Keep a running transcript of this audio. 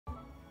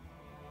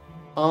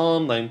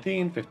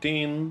19,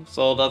 15,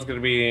 so that's gonna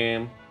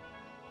be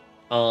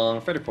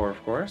 34,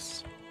 of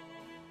course.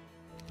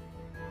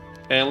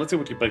 And let's see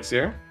what he picks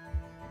here.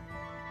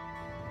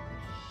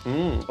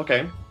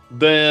 Okay.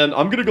 Then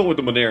I'm gonna go with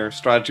the Monere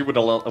strategy with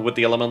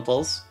the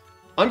elementals.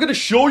 I'm gonna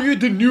show you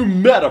the new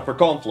meta for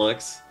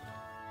CONFLUX.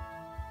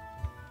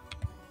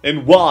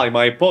 And why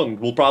my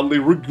opponent will probably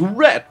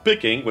regret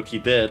picking what he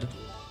did.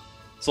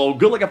 So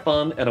good luck, have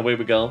fun, and away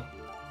we go.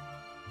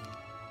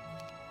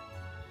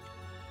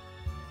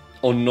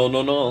 Oh no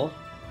no no.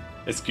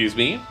 Excuse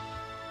me?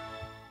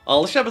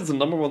 Lishab is the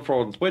 #1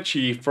 thrower on Twitch.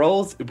 He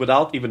throws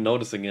without even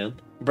noticing it.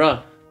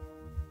 Bruh.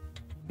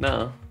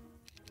 Nah.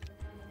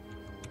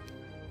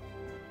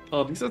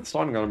 Oh, these are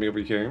starting on me over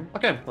here.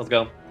 Okay, let's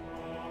go.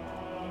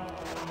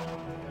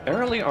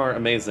 Early are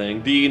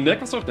amazing. The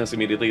Neck of Swiftness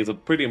immediately is a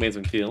pretty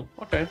amazing feel.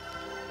 Okay.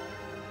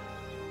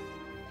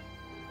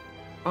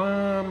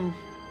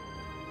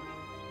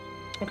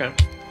 Okay.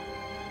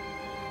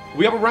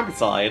 We have a Rampant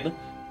side.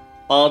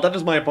 That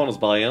is my opponent's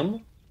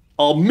buy-in.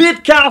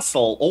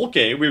 Mid-castle!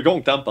 Okay, we're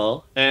going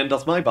Temple. And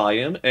that's my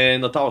buy-in.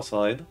 And the tower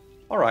side.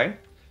 Alright.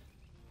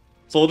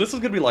 So this is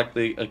gonna be like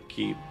a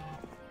keep.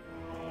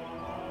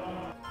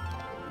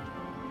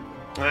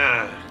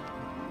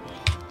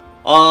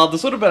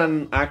 This would have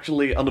been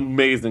actually an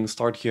amazing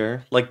start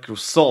here. Like,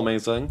 so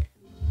amazing.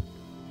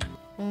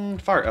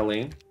 Fire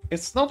Ellie.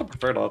 It's not the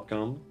preferred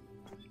outcome.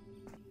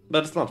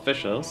 But it's not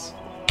vicious.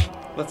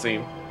 Let's see.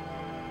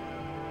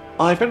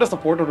 I think that's the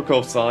port of the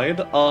cove side.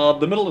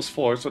 The middle is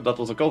 4, so that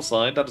was a cove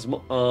side. That is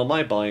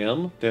my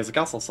biome. There's a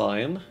castle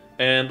sign.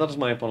 And that is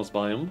my opponent's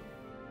biome.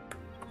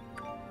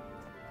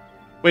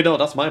 Wait, no,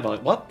 that's my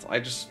biome. What?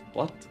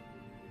 What?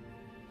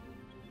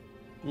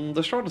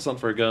 The short is not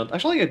very good.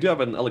 Actually, I do have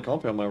an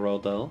Elecompy on my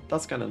road, though.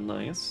 That's kind of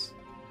nice.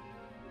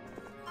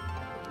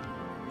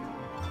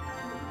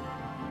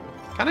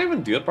 Can I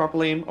even do it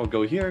properly? I'll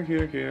go here,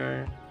 here,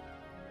 here.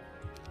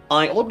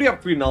 I already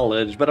have 3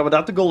 knowledge, but I would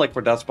have to go like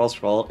for that spell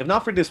scroll. If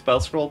not for this spell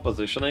scroll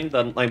positioning,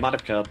 then I might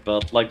have kept,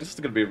 but like this is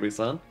gonna be a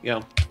reset.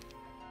 Yeah.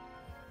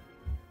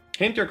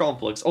 Hint your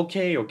conflicts.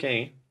 Okay,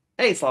 okay.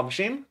 Hey, Slot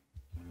Machine.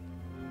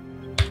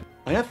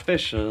 I have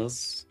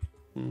fishes.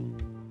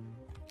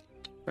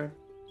 Okay.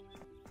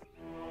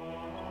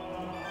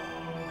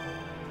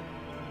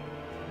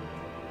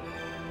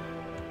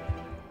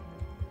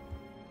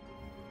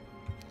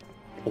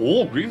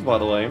 Oh, Greaves, by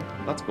the way.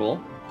 That's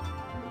cool.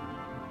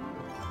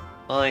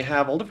 I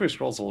have all the free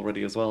scrolls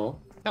already as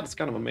well. Yeah, that's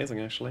kind of amazing,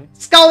 actually.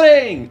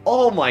 Scouting!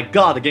 Oh my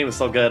god, the game is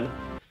so good.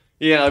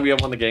 Yeah, we have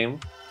won the game.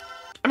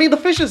 I mean, the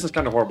fishes is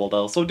kind of horrible,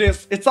 though. So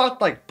it's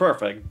not, like,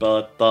 perfect,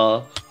 but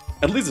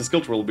at least the skill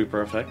tree will be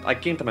perfect. I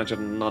can't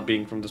imagine not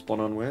being from this point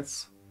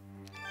onwards.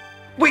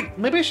 Wait,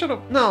 maybe I should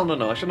have... No,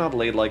 I should not have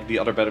laid, like, the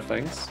other better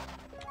things.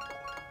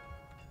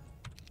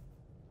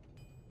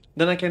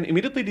 Then I can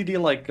immediately DD,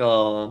 like,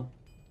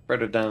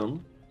 further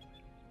down.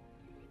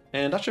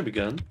 And that should be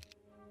good.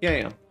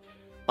 Yeah.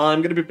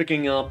 I'm gonna be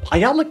picking up... I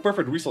have, like,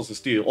 perfect resources,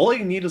 too. All I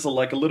need is,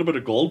 like, a little bit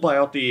of gold, buy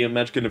out the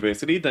Magic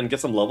University, then get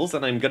some levels,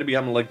 and I'm gonna be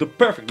having, like, the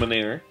perfect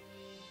Monere.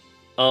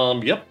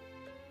 Yep.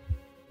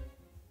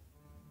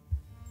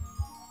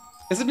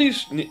 Isn't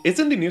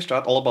the new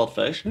strat all about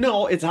fish?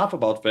 No, it's half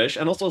about fish,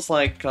 and also it's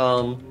like,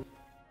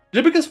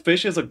 just because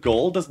fish is a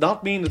goal does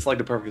not mean it's, like,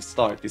 the perfect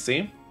start, you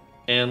see?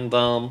 And,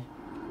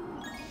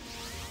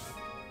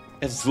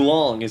 as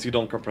long as you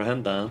don't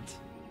comprehend that...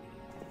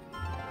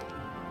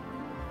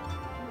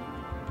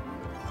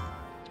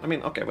 I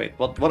mean, okay, wait,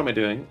 what am I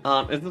doing?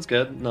 Is this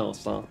good? No,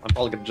 it's not. I'm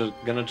probably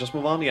gonna just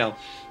move on, yeah.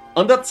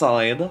 On that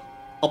side,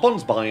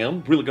 opponent's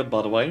biome, really good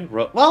by the way.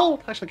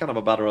 Well, actually kind of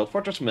a bad road.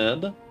 Fortress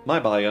mid,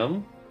 my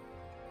biome.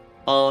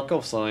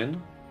 Cove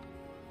sign.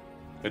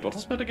 Wait, what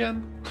was mid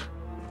again?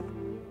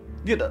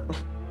 You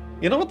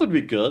know what would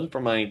be good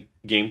for my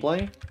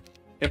gameplay?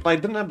 If I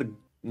didn't have the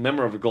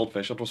memory of a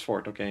goldfish, it was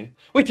fort, okay.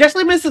 Wait, he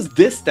actually misses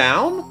this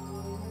down?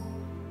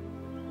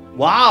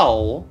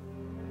 Wow.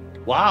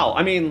 Wow,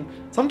 I mean,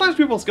 sometimes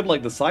people skip,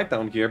 like, the side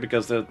down here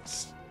because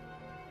it's...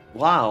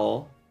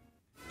 Wow.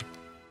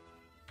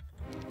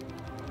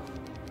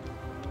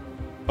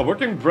 A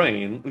working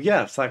brain?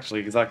 Yes,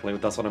 actually, exactly,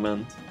 that's what I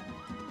meant.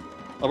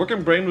 A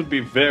working brain would be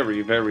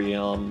very, very,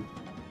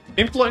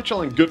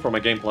 influential and good for my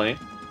gameplay.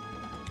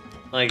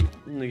 Like,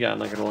 yeah, I'm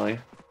not gonna lie.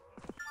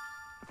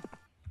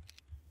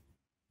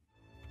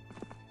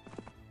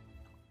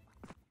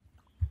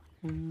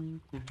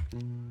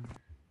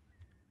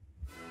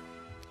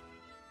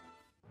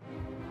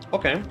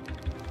 Okay.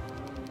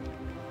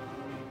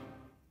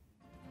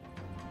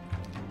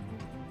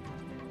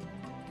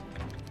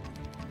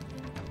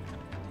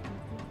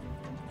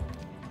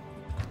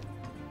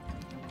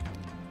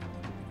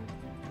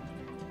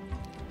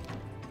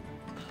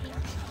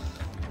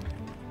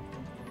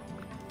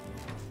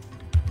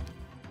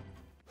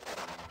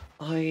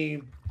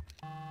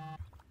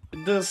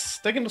 This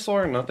taking the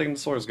sword and not taking the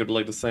sword is gonna be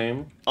like the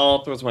same.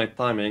 Towards my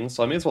timing,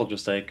 so I may as well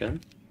just take it.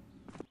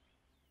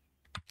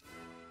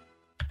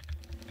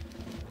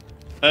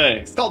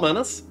 Hey, Skull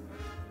Menace!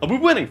 Are we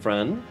winning,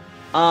 friend?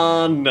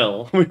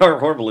 No. We are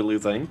horribly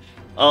losing.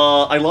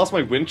 I lost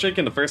my win streak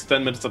in the first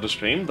 10 minutes of the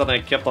stream, then I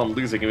kept on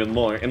losing even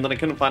more, and then I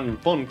couldn't find an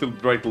opponent to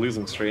break the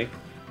losing streak.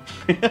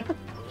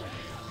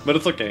 But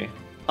it's okay.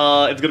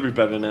 It's gonna be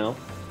better now.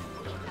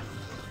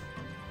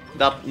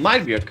 That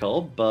might be a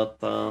call, but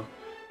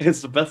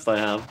it's the best I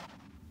have.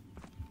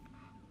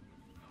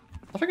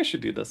 I think I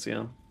should do this,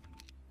 yeah.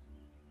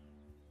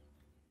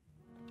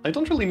 I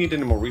don't really need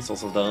any more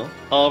resources though,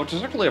 which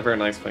is actually a very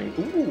nice thing.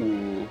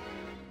 Ooh.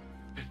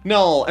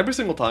 No, every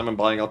single time I'm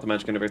buying out the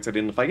Magic University,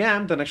 and if I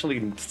am, then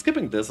actually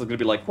skipping this is gonna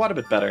be like quite a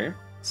bit better.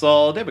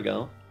 So there we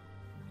go.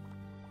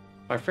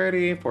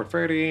 530,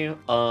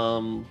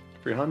 430,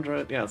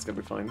 300, yeah, it's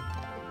gonna be fine.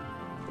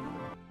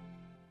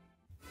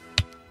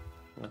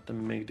 Let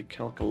them make the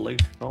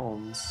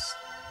calculations.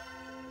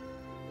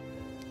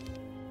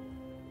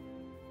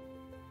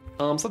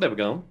 So there we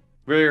go.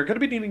 We're gonna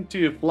be needing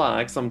to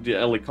flag some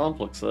DUEL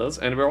confluxes,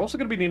 and we're also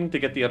gonna be needing to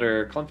get the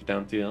other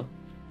confidant here,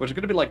 which is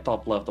gonna be like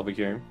top left over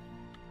here.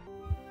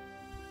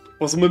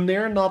 Was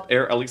Munir not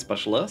Air Ellie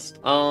Specialist?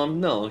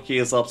 No, he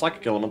is a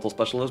Psychic Elemental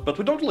Specialist, but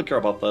we don't really care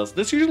about this.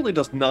 This usually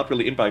does not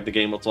really impact the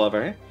game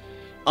whatsoever.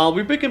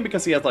 We pick him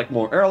because he has like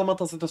more Air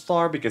Elementals at the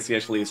start, because he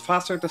actually is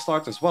faster at the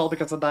start as well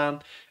because of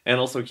that, and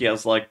also he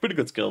has like pretty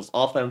good skills.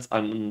 Offense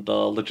and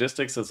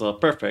logistics is a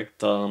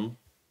perfect,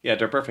 yeah,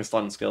 they're perfect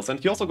stun skills, and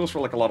he also goes for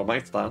like a lot of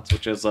might stats,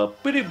 which is a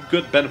pretty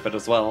good benefit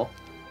as well.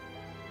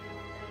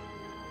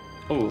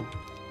 Oh.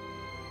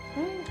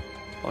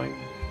 Fine.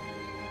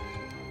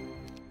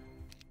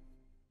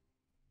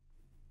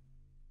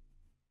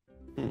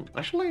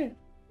 Actually,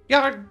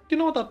 yeah, you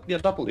know that, yeah,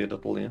 that'll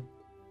do.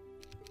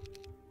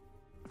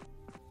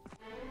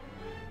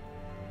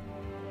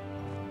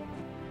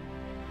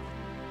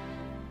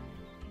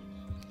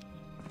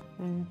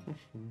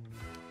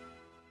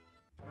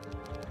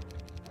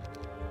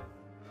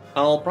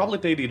 I'll probably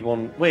take the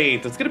one.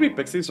 Wait, it's gonna be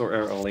Pixies or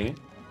Air Ellie?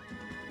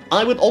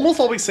 I would almost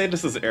always say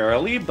this is Air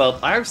Ellie,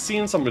 but I've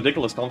seen some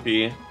ridiculous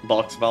comfy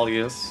box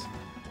values.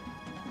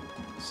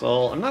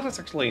 So I'm not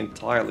actually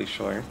entirely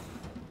sure.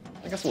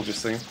 I guess we'll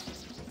just see.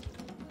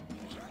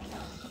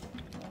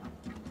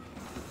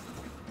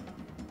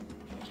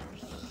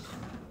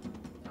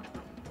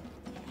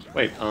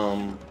 Wait,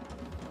 -1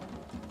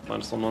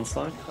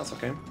 stack? That's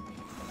okay.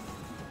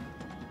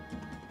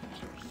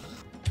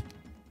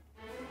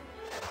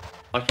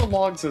 Actual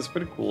logs is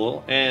pretty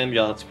cool, and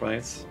yeah, that's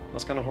price.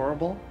 That's kind of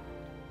horrible.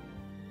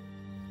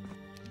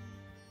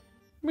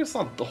 I mean, it's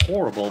not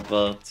horrible,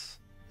 but...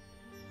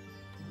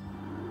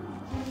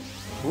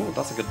 Ooh,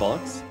 that's a good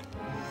box.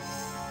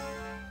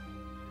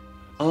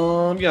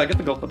 Yeah, I get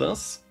to go for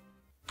this.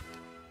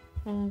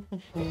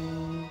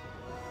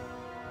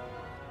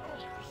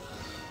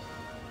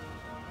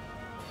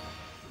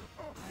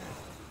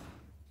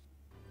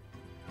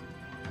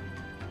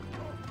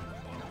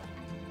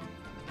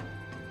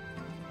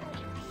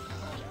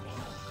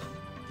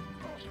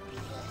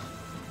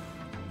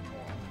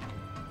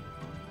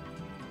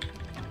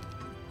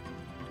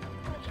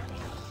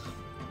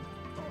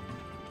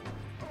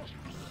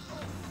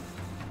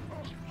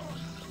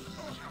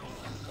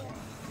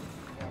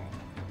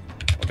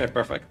 Okay,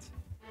 perfect.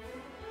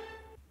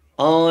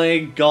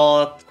 I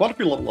got quite a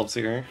few level ups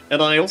here,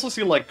 and I also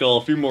see like a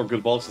few more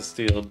good boxes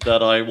too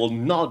that I will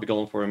not be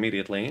going for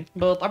immediately,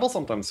 but I will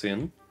sometime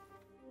soon.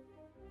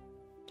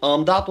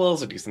 That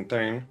was a decent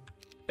turn,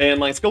 and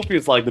my skill tree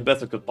is like the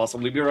best it could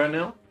possibly be right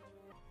now.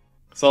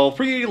 So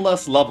 3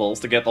 less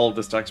levels to get all of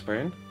this to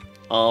expert.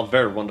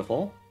 Very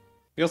wonderful.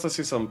 You also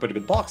see some pretty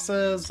good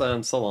boxes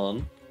and so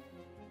on.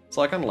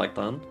 So I kind of like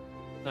that,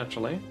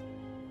 actually.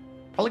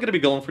 Probably gonna be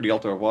going for the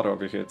Altar of Water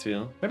over here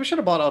too. Maybe I should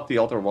have bought out the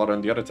Altar of Water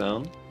in the other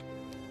town.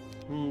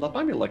 That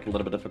might be like a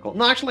little bit difficult.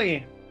 No,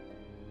 actually...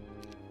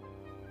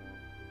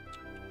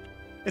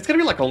 It's gonna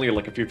be like only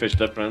like a few fish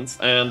difference,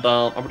 and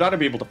I would rather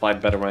be able to fight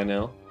better right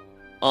now.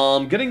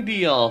 Getting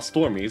the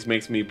Stormies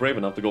makes me brave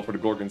enough to go for the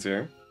Gorgons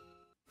here.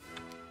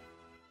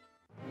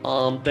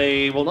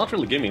 They will not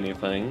really give me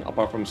anything,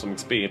 apart from some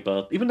XP,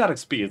 but even that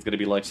XP is gonna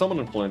be like somewhat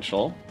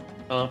influential.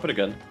 Pretty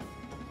good.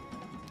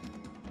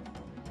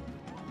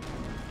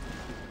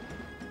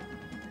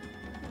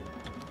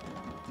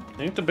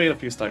 I need to bait a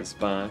few stacks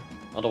back,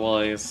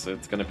 otherwise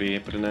it's gonna be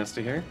pretty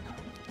nasty here.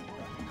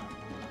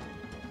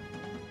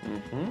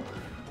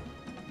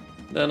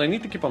 Then I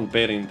need to keep on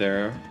baiting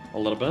there a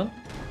little bit.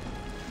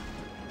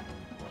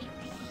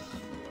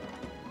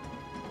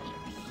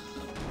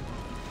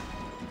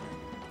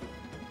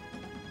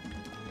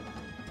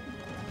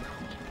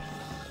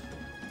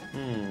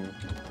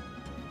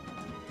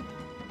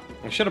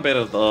 I should have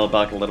baited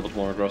back a little bit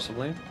more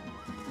aggressively.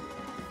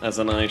 As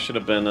in, I should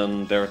have been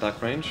in their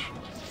attack range.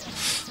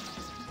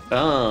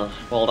 Ah,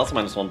 well, that's a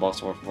 -1 box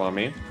for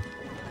me.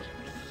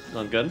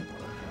 Not good.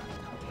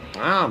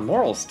 Ah,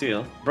 Moral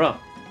Steel. Bruh.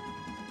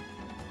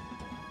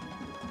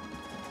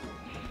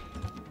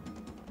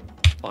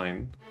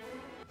 Fine.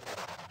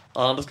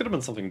 This could have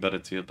been something better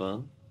too,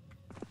 but...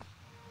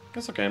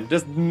 It's okay.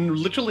 There's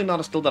literally not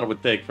a skill that I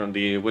would take from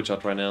the Witch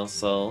Hut right now,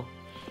 so...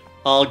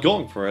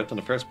 going for it in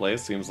the first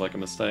place seems like a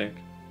mistake.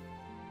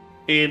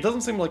 It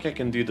doesn't seem like I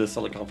can do the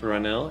selling config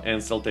right now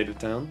and still take the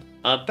town.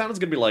 Town is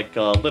gonna be like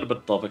a little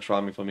bit of extra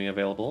army for me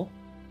available.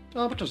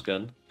 Which is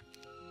good.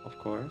 Of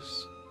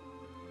course.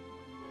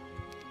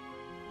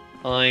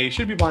 I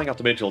should be buying out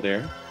the Vigil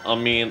there. I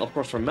mean, of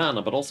course for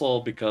mana, but also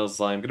because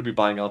I'm gonna be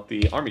buying out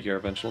the army here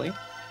eventually.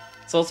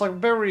 So it's like a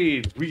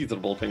very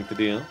reasonable thing to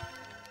do.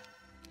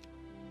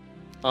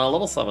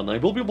 Level 7. I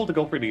will be able to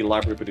go for the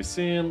library pretty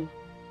soon.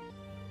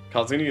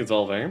 Kazuni is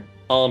over.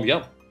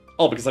 Yeah.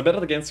 Oh, because I bet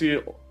it against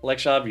you, like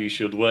Shab, you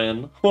should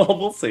win. Well,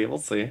 we'll see, we'll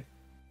see.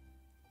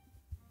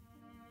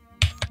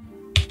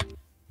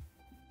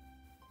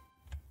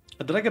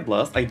 Did I get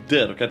blessed? I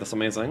did, okay, that's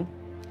amazing.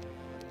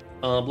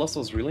 Blessed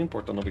was really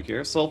important over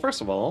here. So,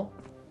 first of all,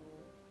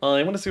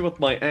 I want to see what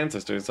my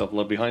ancestors have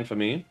left behind for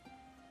me.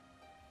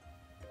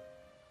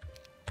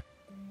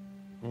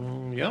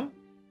 Yeah.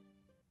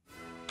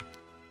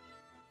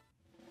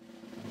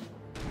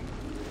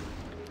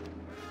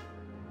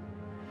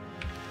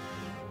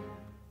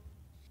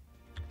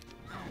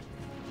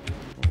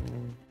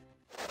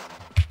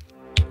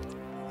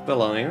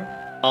 Still alive.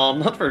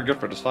 Not very good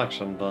for this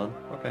faction, but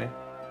okay.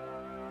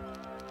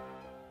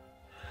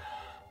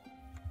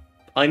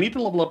 I need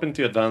to level up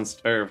into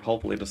Advanced Herb,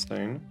 hopefully this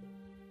turn.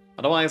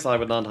 Otherwise I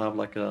would not have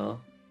like a...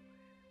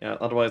 Yeah,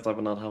 otherwise I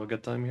would not have a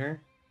good time here.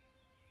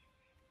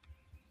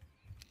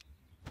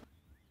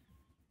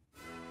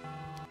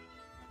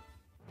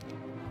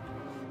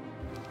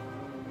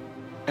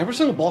 Every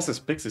single boss is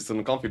pixies in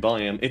the Config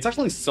biome. It's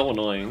actually so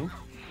annoying.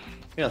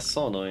 Yeah,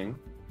 so annoying.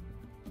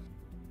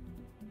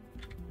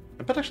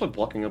 I bet actually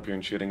blocking up here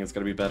and shooting is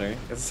gonna be better.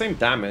 It's the same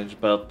damage,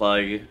 but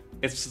like...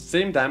 It's the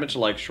same damage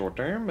like short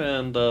term,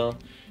 and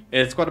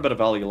it's quite a bit of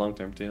value long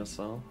term too,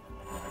 so...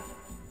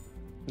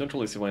 Don't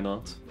really see why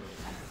not.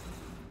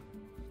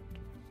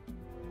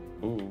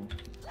 Ooh.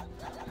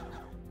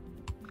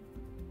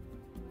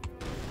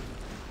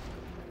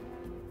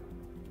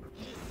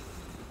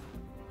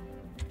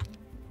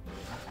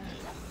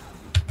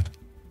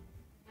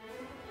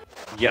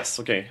 Yes,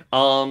 okay.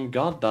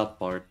 Got that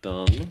part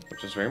done,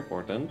 which is very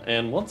important.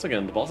 And once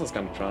again, the boss is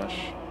kind of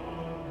trash.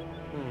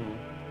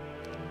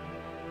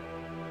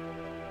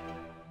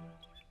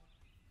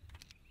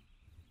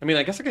 I mean,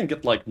 I guess I can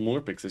get, like,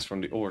 more pixies from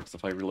the orcs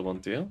if I really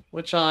want to,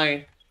 which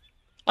I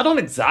don't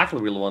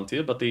exactly really want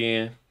to, but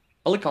the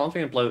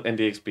Aliconfi and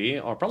the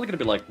XP are probably gonna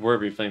be, like,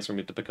 worthy things for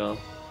me to pick up.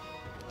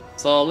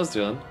 So, let's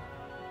do it.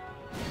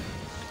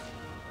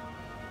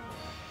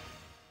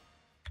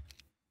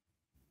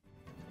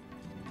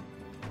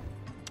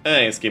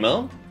 Hey,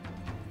 Schemo.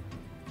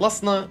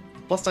 Plus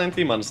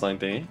 90, minus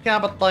 90. Yeah,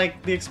 but,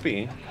 like, the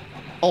XP.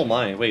 Oh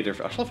my, wait,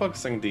 they're actually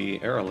focusing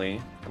the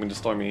early. I mean, the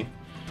Stormy.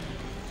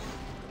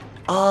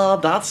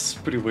 That's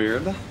pretty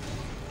weird.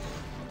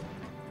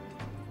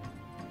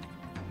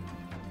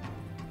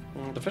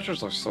 The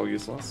fishers are so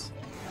useless.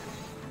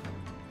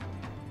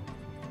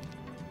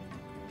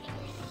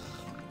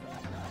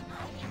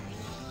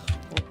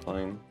 Oh,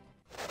 fine.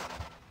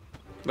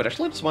 But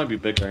actually this might be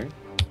bigger.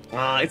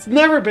 It's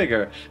never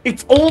bigger!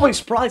 It's always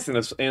priced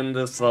in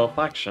this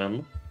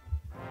faction.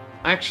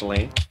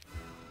 Actually.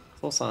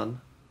 So sad.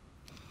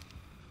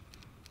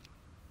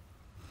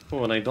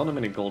 Oh, and I don't have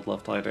any gold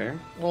left either.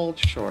 Well,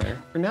 sure.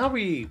 For now,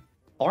 we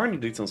are in a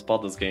decent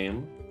spot this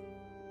game.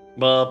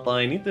 But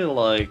I need to,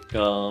 like,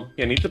 yeah,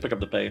 I need to pick up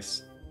the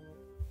pace.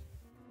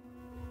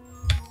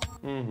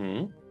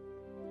 Hey,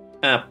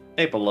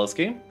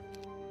 Pawlowski.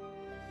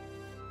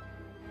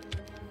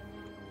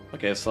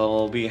 Okay,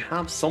 so we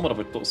have somewhat of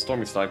a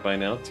Stormy stack by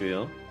now,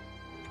 too.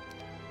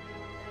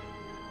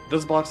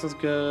 This box is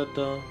good.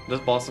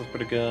 This boss is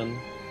pretty good.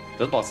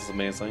 This boss is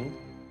amazing.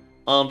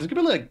 There's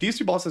gonna be like, these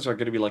two bosses are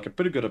gonna be like a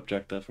pretty good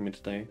objective for me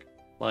to take.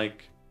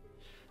 Like,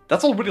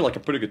 that's already like a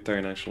pretty good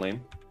turn actually.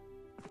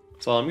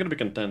 So I'm gonna be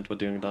content with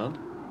doing that.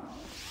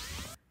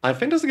 I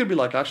think there's gonna be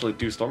like actually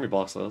 2 Stormy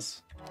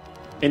bosses.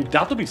 And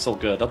that would be so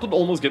good. That would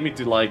almost get me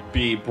to like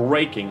be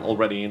breaking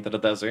already into the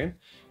desert.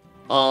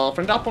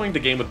 From that point the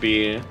game would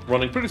be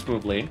running pretty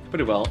smoothly,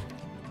 pretty well.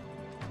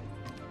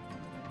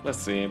 Let's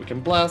see, we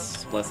can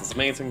bless. Bless is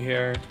amazing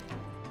here.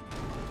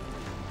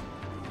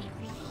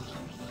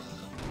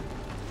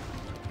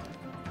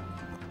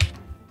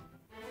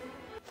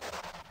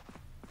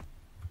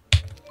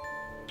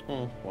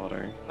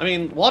 Water. I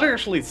mean, water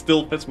actually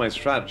still fits my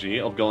strategy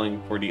of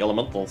going for the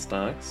elemental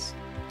stacks.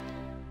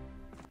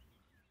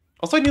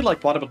 Also, I need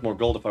like quite a bit more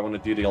gold if I want to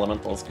do the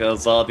elementals,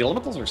 because the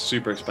elementals are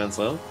super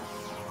expensive.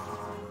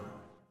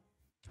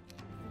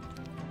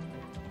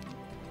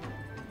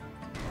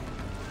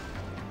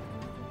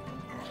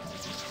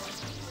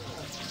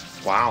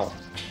 Wow.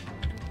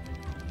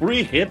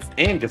 3 hits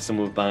and gets to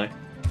move back.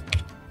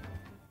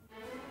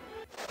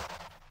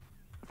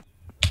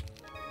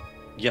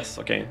 Yes,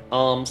 okay.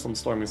 Some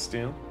Stormy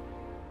Steel.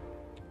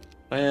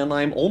 And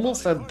I'm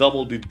almost at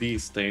double the D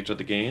stage of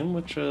the game,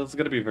 which is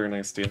gonna be very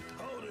nice too.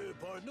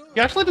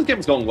 Yeah, actually this game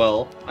is going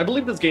well. I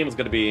believe this game is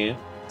gonna be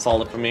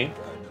solid for me.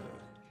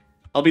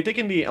 I'll be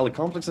taking the LE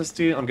complexes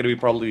too. I'm gonna be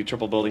probably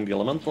triple building the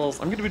elementals.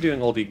 I'm gonna be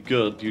doing all the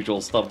good,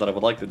 usual stuff that I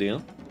would like to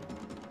do.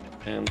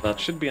 And that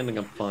should be ending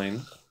up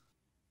fine.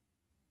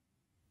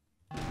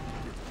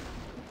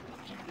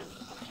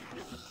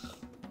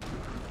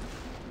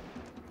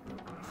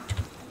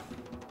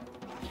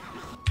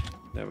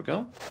 There we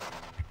go.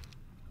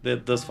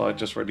 Did this fight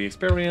just for the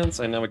experience,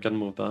 and now we can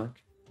move back.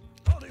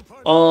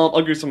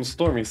 I'll give some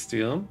Stormy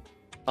Steel.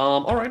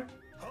 Alright.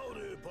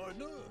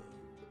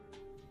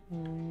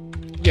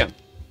 Yeah.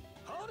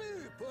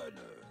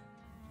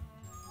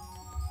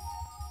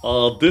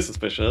 This is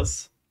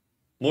fishes.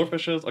 More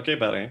fishes? Okay,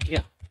 better.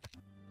 Yeah.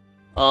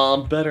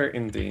 Better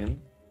indeed.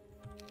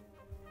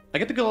 I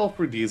get to go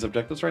through these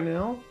objectives right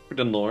now, for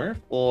the north,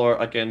 or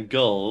I can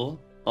go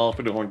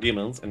for the Horned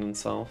Demons and then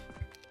south.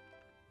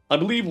 I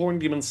believe Horned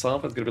Demons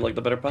south is gonna be like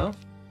the better path.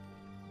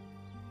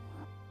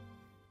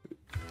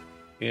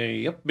 Yeah,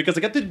 yep, because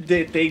I get to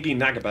take the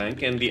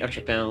Nagabank and the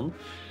extra town.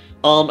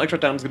 Extra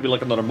town is gonna be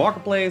like another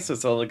marketplace,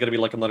 it's gonna be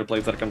like another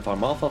place that I can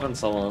farm off of and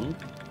so on.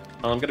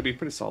 Gonna be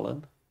pretty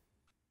solid.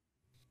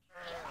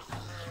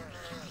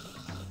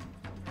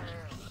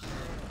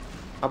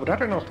 I would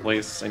rather not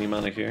waste any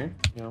mana here,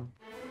 yeah.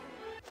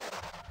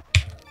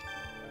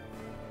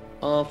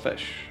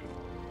 Fish.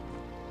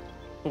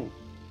 Oh,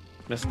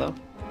 missed that.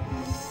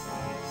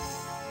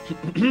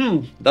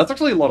 That's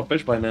actually a lot of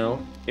fish by now.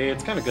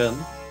 It's kind of good.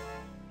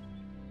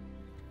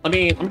 I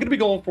mean, I'm gonna be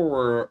going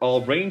for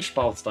ranged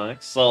spell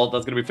stacks, so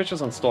that's gonna be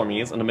fishes and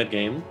stormies in the mid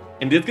game,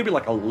 and there's gonna be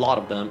like a lot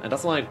of them, and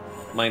that's like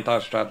my entire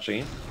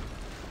strategy.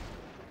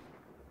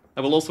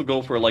 I will also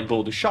go for like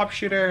both the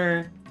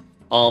sharpshooter,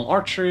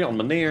 archery on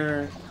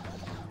Manir.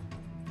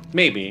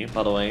 Maybe,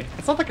 by the way.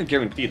 It's not like a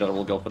guarantee that I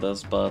will go for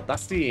this, but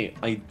that's the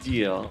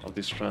idea of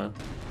this strat.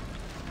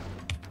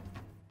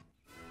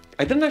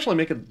 I didn't actually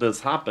make this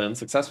happen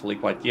successfully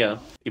quite yet,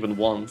 even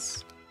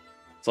once.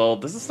 So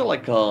this is still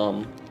like,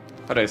 how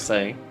do I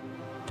say?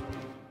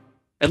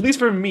 At least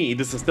for me,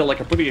 this is still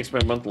like a pretty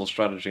experimental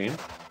strategy.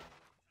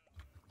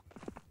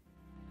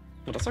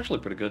 Oh, that's actually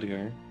pretty good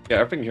here. Yeah,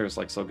 everything here is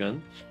like so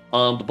good.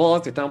 The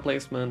boss, the town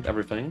placement,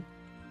 everything.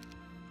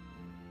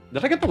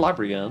 Did I get the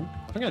library in?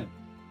 I think I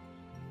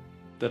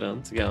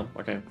didn't. Yeah,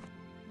 okay.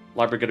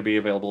 Library gonna be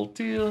available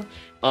too.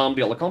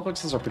 The other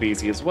complexes are pretty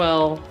easy as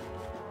well.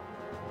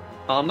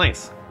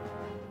 Nice.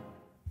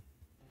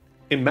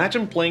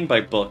 Imagine playing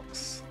by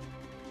books.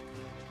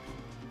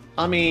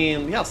 I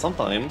mean, yeah,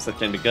 sometimes it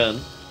can be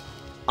good.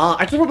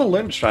 I just want to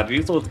learn the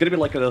strategy, so it's gonna be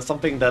like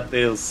something that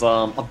is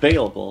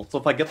available. So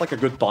if I get like a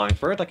good bind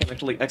for it, I can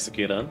actually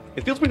execute it.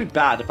 It feels pretty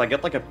bad if I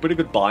get like a pretty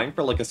good bind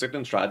for like a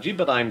certain strategy,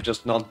 but I'm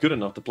just not good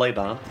enough to play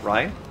that,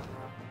 right?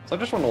 So I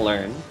just want to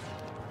learn.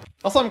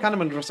 Also, I'm kind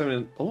of interested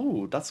in...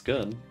 Oh, that's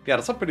good. Yeah,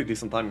 that's a pretty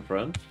decent timing for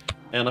it.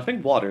 And I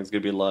think water is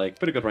gonna be like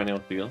pretty good right now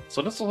too.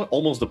 So this is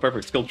almost the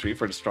perfect skill tree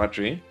for the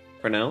strategy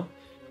for now.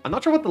 I'm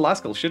not sure what the last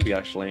skill should be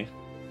actually.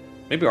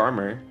 Maybe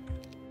armor.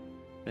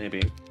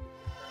 Maybe.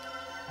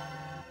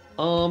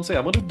 So yeah,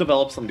 I'm gonna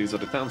develop some of these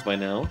other towns by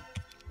now.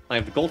 I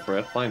have the gold for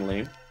it,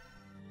 finally.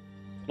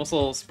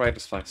 Also, sprite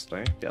is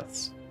faster,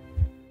 yes.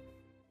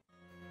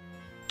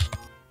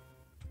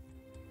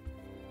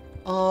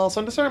 So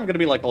in this area I'm gonna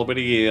be like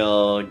already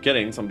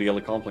getting some of the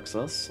other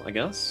complexes, I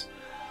guess.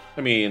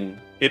 I mean,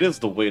 it is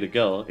the way to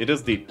go. It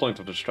is the point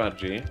of the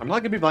strategy. I'm not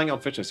gonna be buying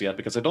out fishes yet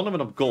because I don't have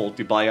enough gold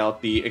to buy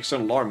out the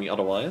external army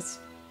otherwise.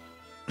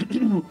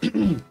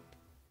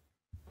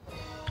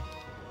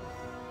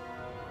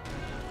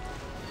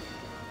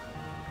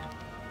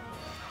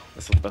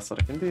 This is the best that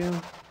I can do.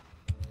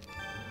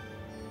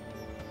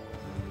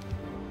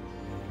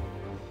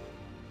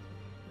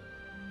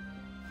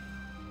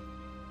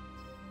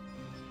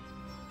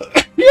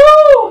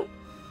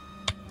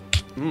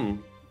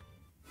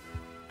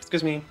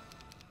 Excuse me.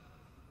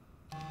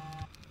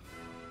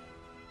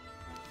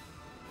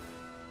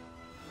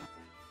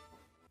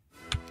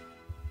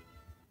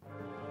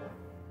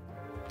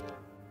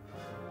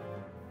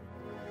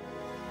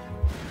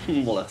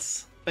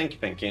 Bless. Thank you,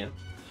 thank you.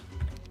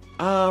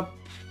 How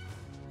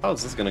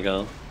is this gonna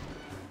go?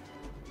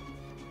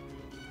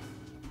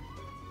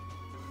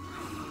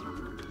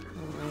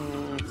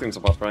 Seems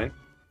about right.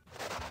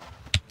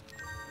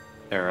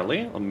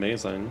 Early,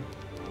 amazing.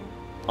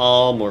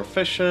 More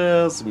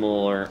fishes,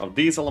 more of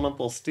these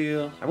elemental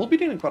steel. I will be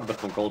needing quite a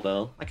bit more gold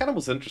though. I kind of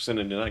was interested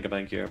in the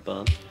Nagabank here,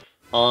 but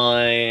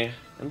I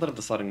ended up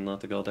deciding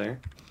not to go there.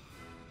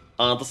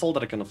 That's all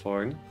that I can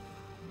afford.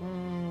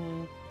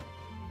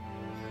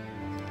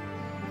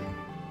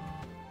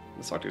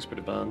 This arty is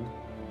pretty bad.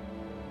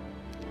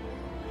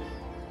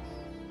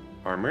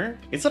 Armor?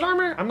 Is it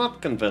armor? I'm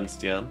not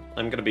convinced yet.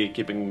 I'm gonna be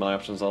keeping my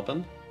options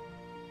open.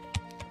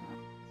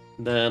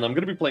 Then I'm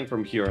gonna be playing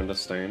from here on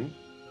this turn.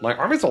 My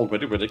armor's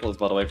already ridiculous,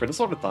 by the way, for this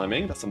sort of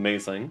timing. That's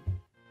amazing.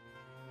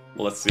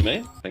 Well, let's see,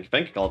 mate. Thank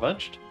you,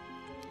 Calvaged.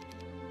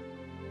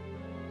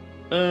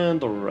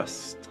 And the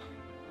rest.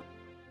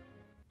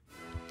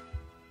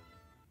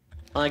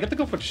 I get to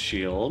go for the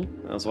shield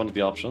as one of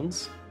the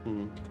options.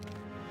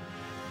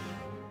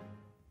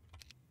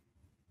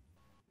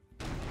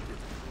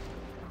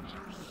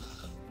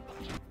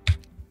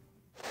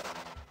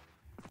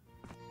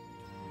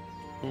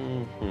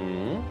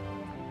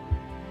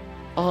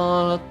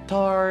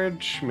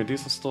 Targe,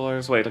 Medusa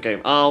stores. Wait,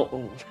 okay.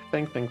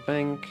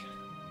 Think.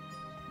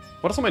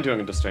 What else am I doing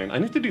in this turn? I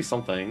need to do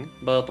something,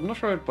 but I'm not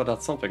sure what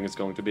that something is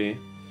going to be.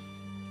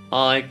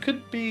 I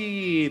could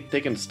be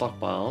taking the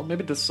stockpile.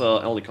 Maybe this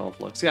LE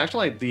Conflux. Yeah,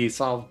 actually, the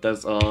South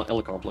Des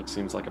LE Conflux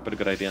seems like a pretty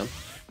good idea.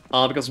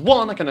 Because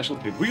one, I can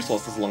actually take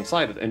resources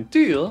alongside it, and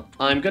two,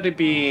 I'm gonna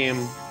be...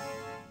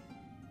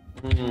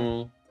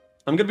 I'm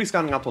gonna be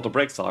scanning out what the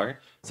breaks are,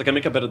 so I can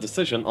make a better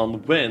decision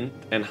on when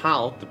and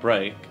how to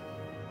break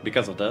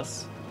because of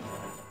this.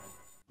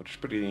 Which is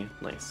pretty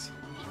nice.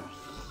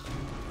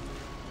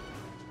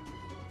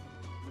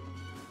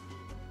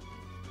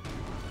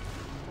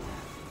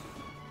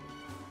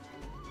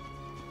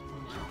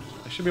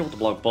 I should be able to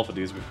block both of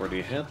these before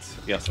they hit.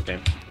 Yes, okay.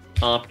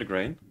 Pretty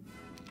great.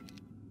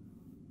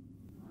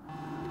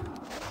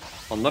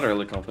 Another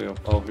early conflict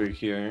over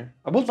here.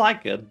 I would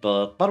like it,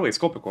 but by the way,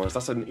 Scorpio Course,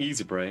 that's an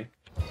easy break.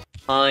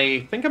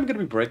 I think I'm gonna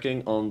be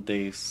breaking on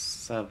day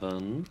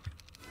 7.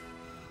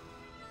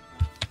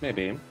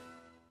 Maybe.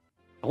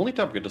 I will need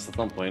to upgrade this at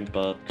some point,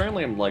 but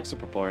currently I'm like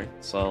super poor,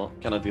 so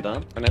can I do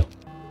that for now?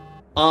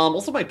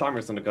 Also my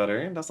timer's in the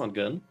gutter, that's not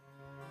good.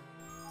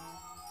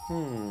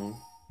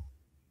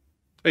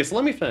 Wait, so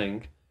let me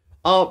think.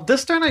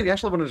 This turn I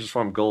actually want to just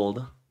farm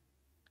gold.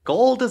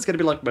 Gold is gonna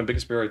be like my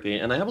biggest priority,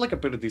 and I have like a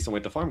pretty decent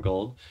way to farm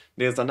gold.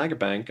 There's a Naga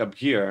Bank up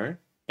here,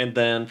 and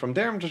then from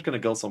there I'm just gonna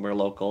go somewhere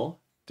local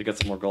to get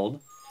some more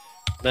gold.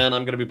 Then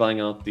I'm gonna be buying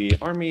out the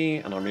army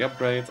and army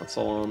upgrades and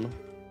so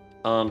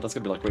on. That's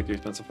gonna be like way too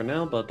expensive for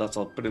now, but that's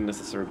a pretty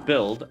necessary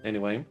build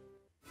anyway.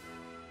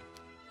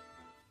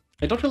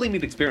 I don't really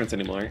need experience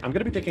anymore. I'm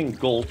gonna be taking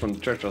gold from the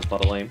churches, by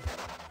the way.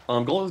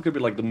 Gold is gonna be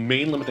like the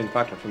main limiting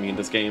factor for me in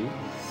this game,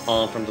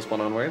 from this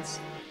point onwards.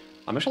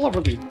 I'm actually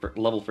already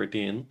level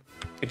 13.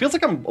 It feels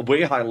like I'm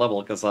way high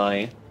level because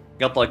I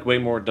got like way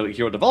more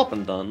hero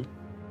development done,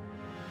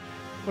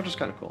 which is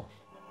kind of cool.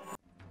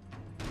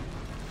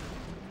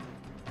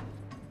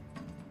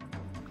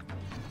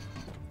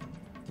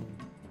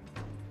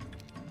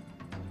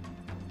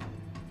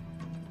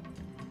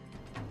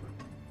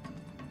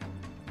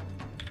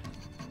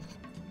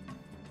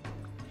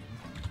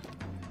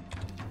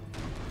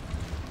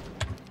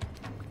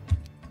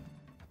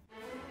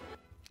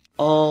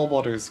 All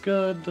water's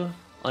good.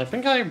 I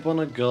think I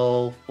wanna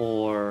go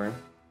for...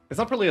 It's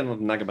not really a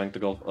Naga Bank to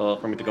go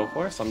for me to go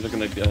for, so I'm just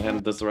gonna go ahead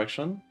in this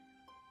direction.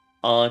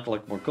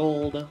 Collect more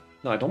gold.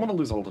 No, I don't want to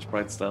lose all the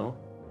sprites though.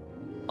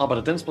 Oh, but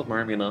it didn't split my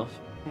army enough.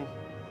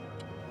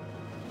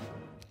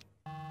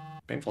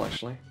 Painful,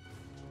 actually.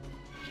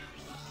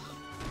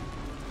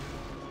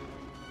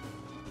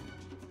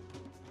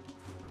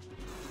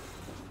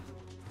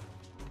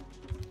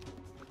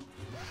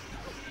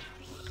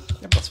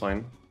 Yep, that's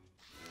fine.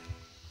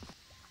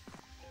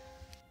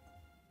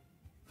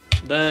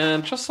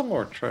 Then just some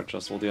more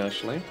churches will do,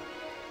 actually.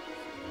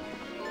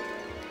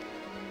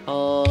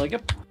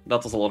 Yep,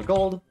 that was a lot of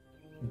gold.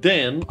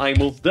 Then, I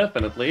most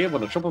definitely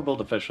want to triple build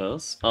the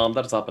fishes.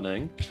 That is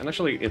happening. And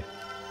actually, it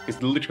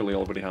is literally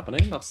already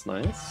happening. That's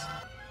nice.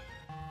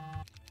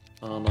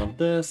 Not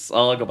this.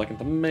 I'll go back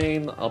into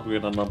main,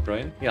 upgrade and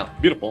upgrade. Yeah,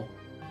 beautiful.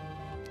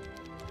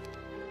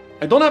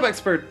 I don't have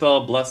expert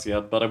bless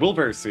yet, but I will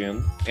very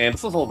soon. And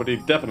this is already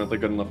definitely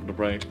good enough for the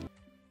break.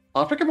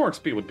 Freaking more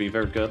XP would be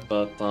very good,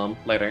 but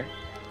later.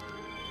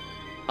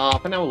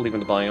 For now, we'll leave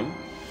in the biome.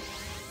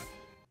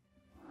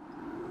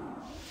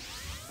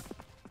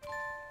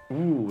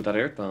 Ooh, that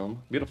air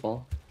thumb.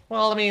 Beautiful.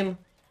 Well, I mean,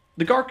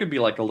 the guard could be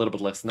like a little bit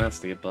less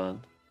nasty, but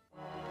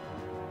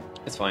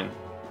it's fine.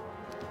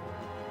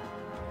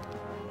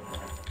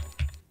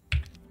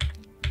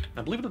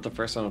 I believe that the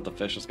first one of the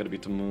fish is going to be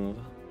to move,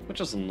 which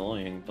is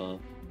annoying, but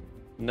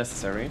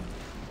necessary.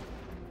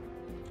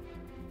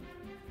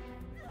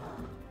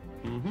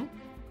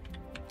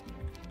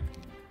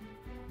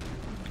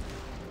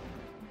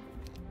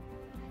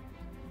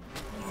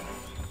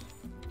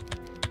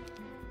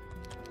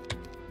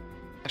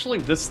 Actually,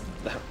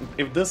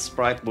 if this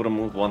sprite would have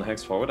moved 1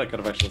 hex forward, I could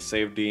have actually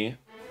saved the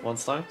 1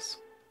 stacks.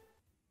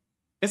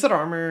 Is it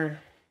armor?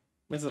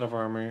 Is it of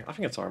armor? I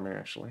think it's armor,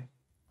 actually.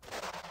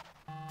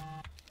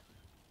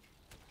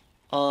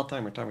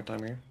 Timer.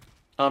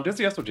 There's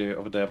the SOJ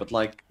over there, but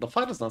like, the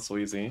fight is not so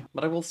easy,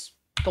 but I will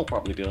still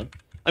probably do it.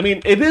 I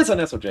mean, it is an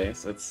SOJ,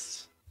 so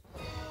it's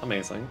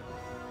amazing.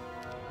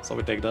 So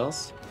we take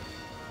those.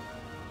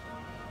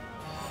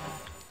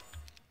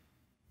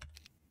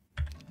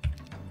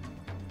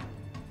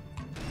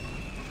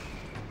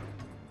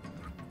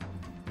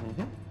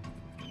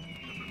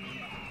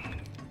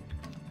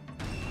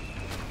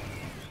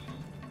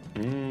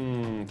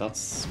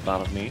 That's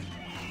bad of me.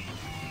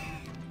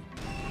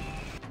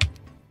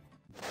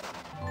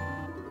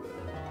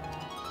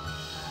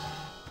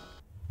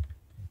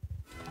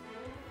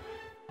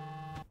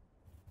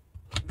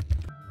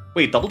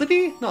 Wait, double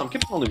DD? No, I'm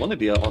keeping only 1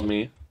 DD on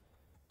me.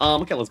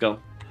 Okay, let's go.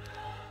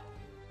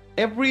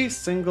 Every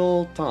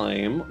single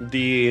time,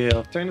 the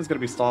turn is gonna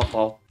be started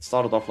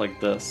off like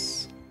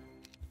this.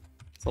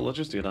 So let's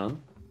just do that.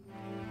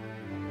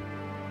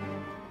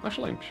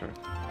 Actually, I'm sure.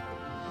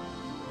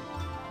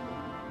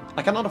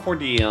 I cannot afford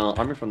the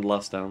armor from the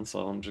last down,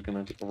 so I'm just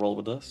gonna roll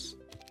with this.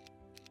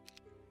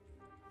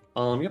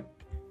 Yep.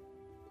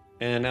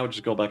 And now we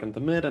just go back into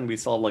mid, and we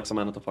saw like some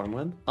mana to farm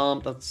with.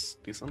 That's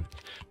decent.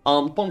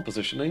 Pawn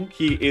positioning,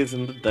 he is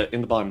in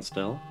the bottom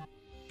still,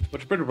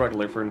 which is pretty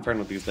regular for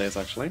Inferno these days,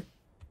 actually.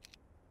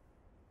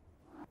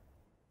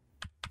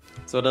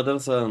 So that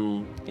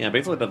doesn't, yeah,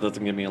 basically that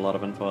doesn't give me a lot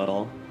of info at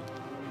all.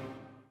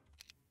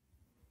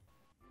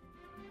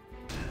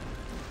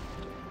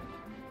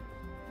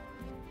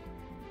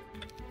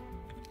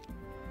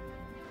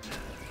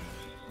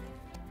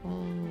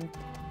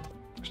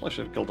 Actually, I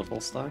should have killed the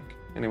full stack.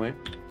 Anyway.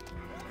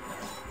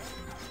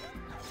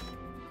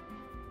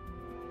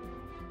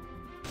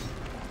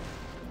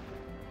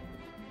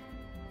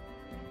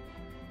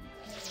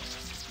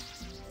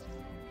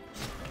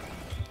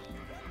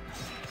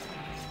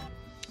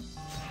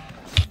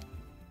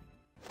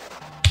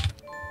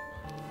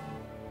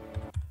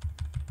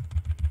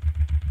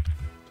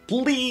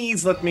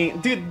 Please let me...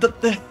 Dude,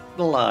 the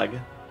lag.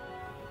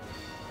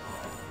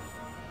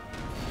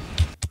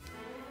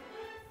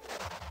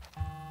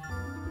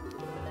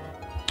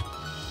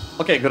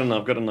 Okay, good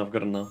enough, good enough,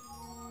 good enough.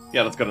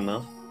 Yeah, that's good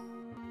enough.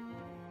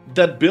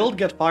 That build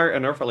get fire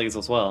and nerf release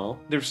as well.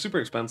 They're super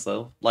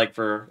expensive, like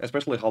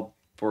especially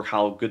for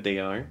how good they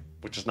are,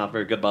 which is not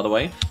very good, by the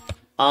way.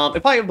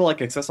 If I have like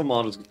excessive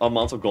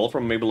amounts of gold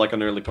from maybe like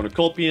an early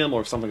cornucopium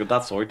or something of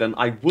that sort, then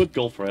I would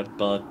go for it,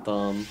 but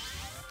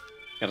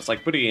yeah, it's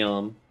like pretty,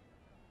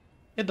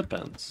 it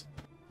depends.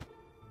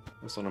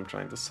 That's what I'm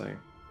trying to say.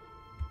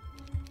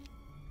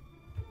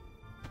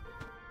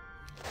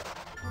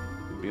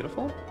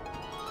 Beautiful.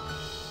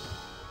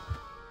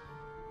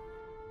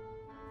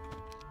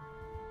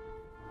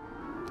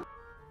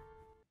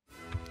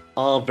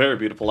 Very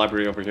beautiful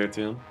library over here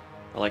too.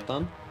 I like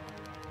that.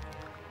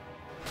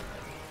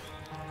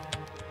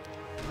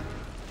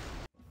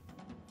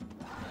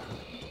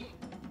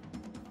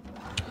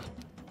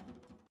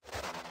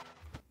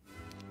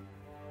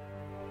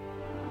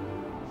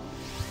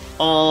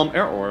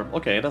 Air orb.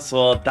 Okay, that's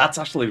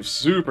actually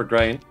super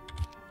great.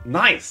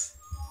 Nice.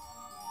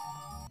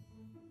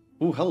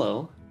 Ooh,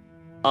 hello.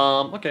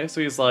 Okay, so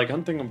he's like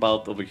hunting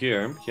about over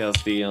here. He has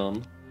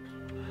the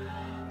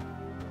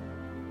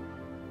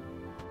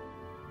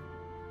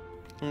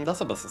that's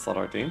the best slot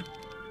RT.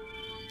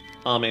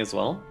 May as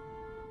well.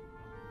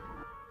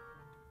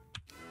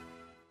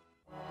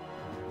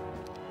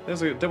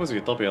 There was a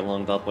Utopia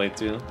along that way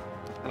too.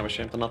 Kind of a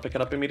shame to not pick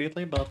it up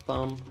immediately, but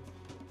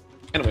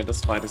anyway,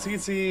 this fight is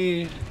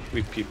easy.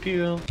 We pew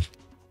pew.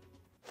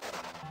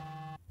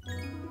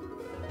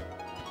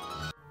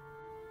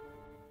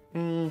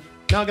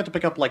 Now I get to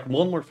pick up like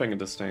one more thing in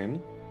this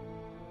turn.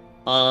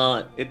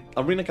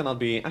 Arena cannot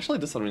be. Actually,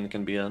 this arena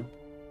can be in.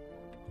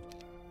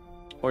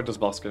 Or this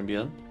box can be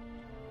in.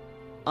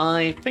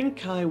 I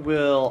think I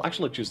will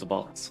actually choose the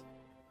box.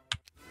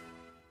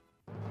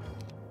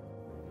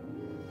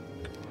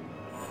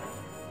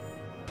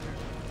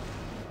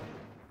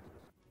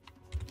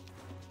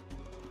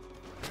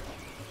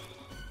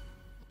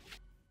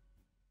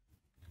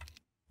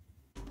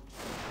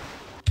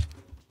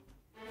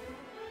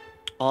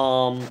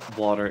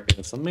 Water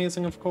is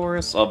amazing, of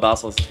course.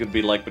 Basilisk could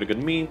be like pretty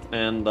good meat,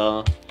 and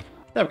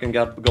yeah, we can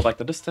go back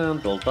to this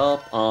stand, build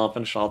up,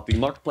 finish out the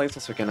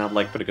marketplaces so we can have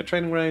like pretty good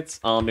trading rates.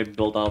 Maybe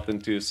build out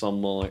into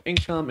some more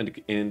income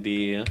in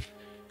the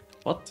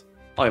what?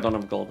 Oh, I don't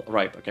have gold.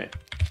 Right, okay.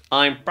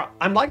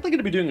 I'm likely going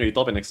to be doing a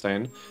Utopia next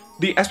turn.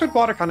 The Expert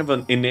Water kind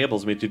of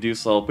enables me to do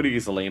so pretty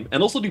easily,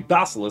 and also the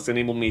Basilisk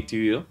enable me to,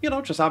 you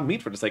know, just have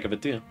meat for the sake of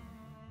it too.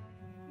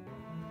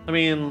 I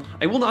mean,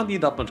 I will not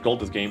need that much gold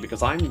this game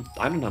because I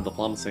don't have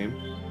diplomacy.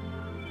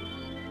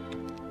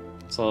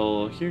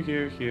 So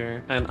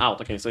here, and out.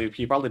 Okay, so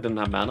he probably didn't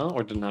have mana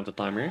or didn't have the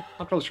timer.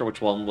 Not really sure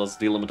which one was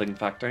the limiting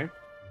factor.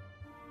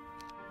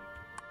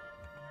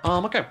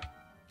 Okay.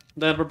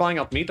 Then we're buying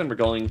out meat and we're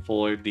going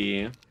for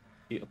the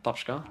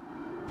Topshka.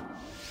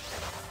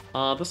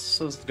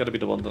 This is gonna be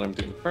the one that I'm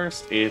doing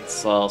first. It's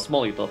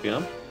Small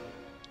Utopia.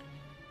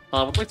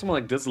 With like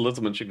someone like this,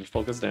 Elizabeth should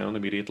focus down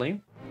immediately.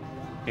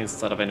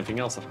 Instead of anything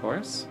else, of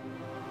course.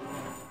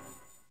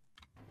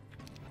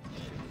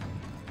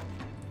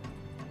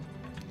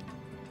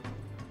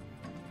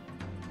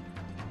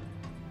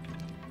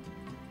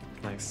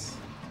 Nice.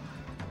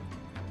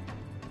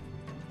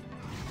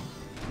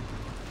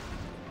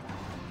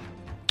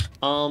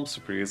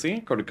 Super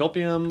easy.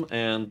 Cornucopium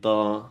and,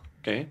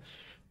 okay.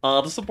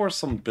 This supports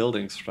some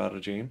building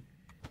strategy.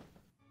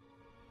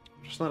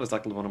 Which is not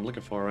exactly what I'm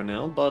looking for right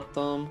now, but,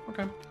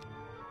 okay.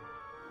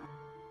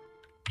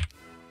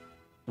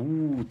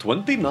 Ooh,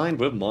 29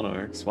 with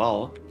Monarchs,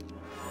 wow.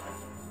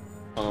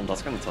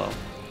 That's kinda tough.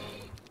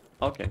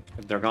 Okay,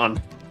 they're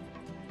gone.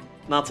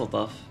 Not so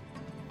tough.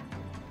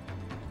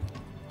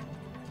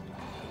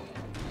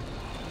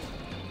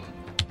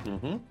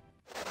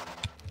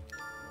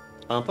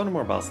 Plenty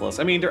more Basilisk.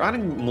 I mean, they're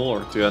adding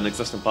more to an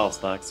existing pile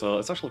stack, so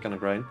it's actually kinda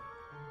great.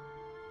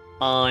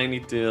 I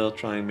need to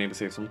try and maybe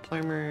save some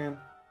timer.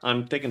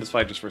 I'm taking this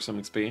fight just for some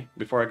XP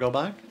before I go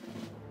back.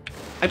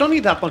 I don't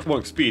need that much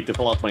more speed to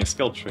fill out my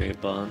skill tree,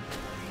 but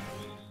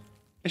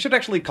I should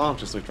actually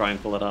consciously try and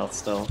fill it out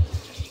still.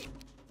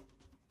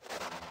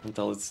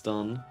 Until it's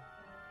done.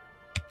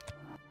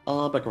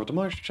 Back over to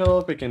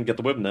Marshall, we can get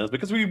the Witness,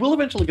 because we will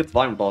eventually get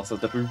Divine bosses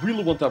that we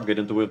really want to upgrade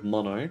into with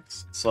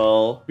Monarchs.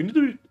 So we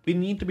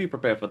need to be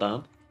prepared for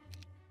that.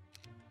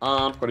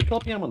 For the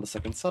 12 PM on the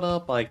second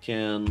setup, I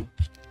can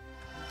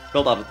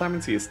build out a time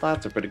and see his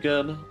stats are pretty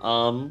good.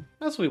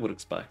 As we would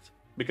expect.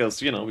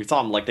 Because, you know, we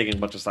saw him like taking a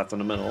bunch of stats in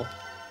the middle.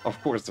 Of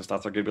course the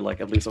stats are gonna be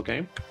like at least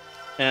okay.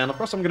 And of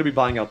course I'm gonna be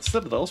buying out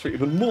Citadels for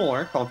even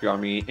more Comfy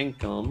Army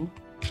income.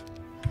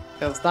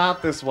 Because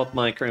that is what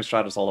my current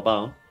strat is all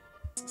about.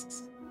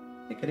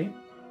 Hey, kitty.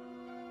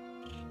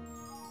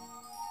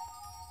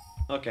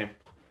 Okay.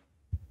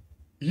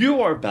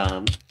 You are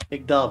banned.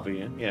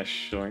 Igdavi. Yeah,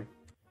 sure.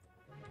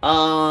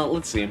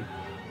 Let's see.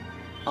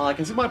 I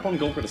can see my opponent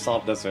going for the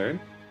soft desert.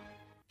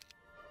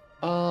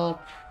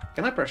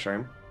 Can I pressure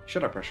him?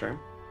 Should I pressure him?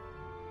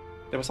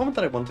 There was something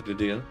that I wanted to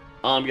do.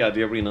 Yeah,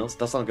 the arenas.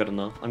 That's not good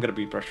enough. I'm gonna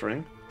be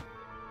pressuring.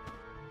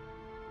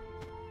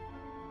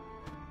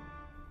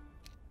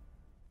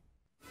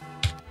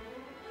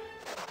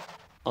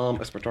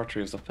 Expert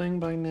Archery is a thing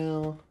by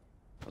now.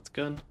 That's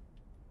good.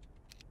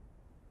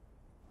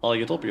 All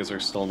Utopias are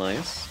still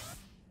nice.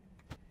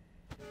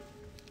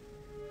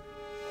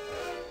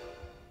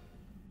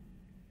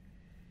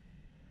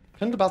 I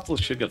think the battle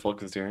should get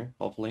focused here,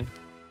 hopefully.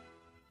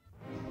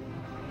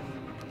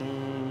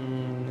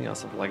 Yeah,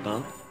 something like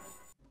that.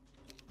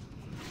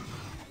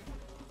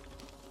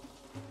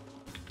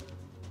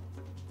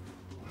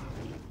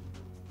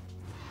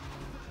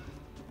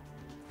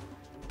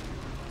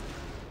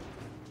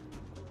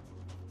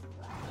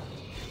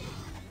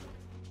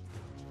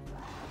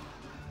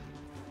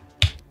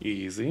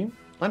 Easy.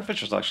 9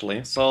 fishes,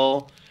 actually,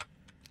 so...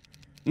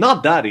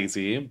 Not that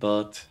easy,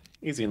 but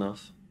easy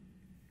enough.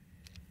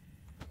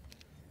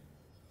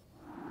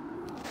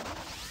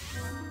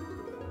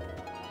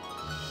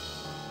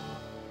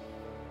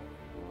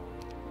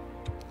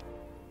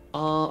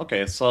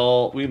 Okay,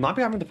 so we might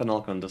be having the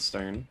Fenalcon this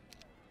turn.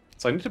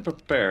 So I need to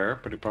prepare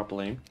pretty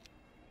properly.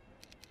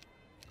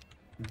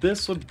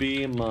 This would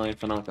be my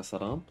Fenalca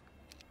setup.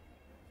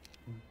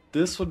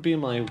 This would be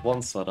my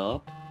 1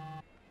 setup.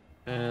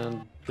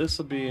 And this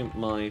would be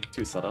my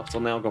 2 setup. So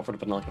now I'll go for the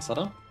Fenalca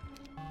setup.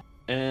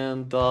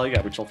 And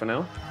yeah, we chill for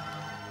now.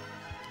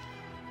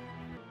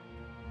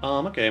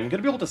 Okay, I'm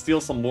gonna be able to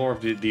steal some more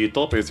of the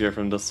Utopias here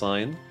from this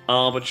side.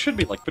 But should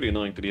be like pretty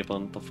annoying to the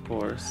opponent, of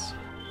course.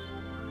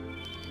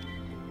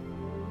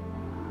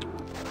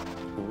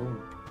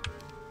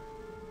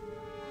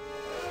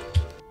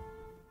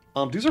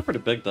 These are pretty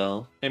big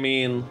though. I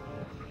mean,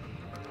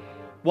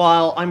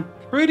 while I'm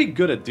pretty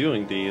good at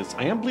doing these,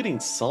 I am bleeding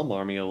some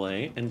army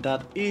away, and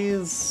that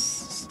is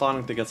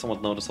starting to get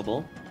somewhat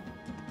noticeable.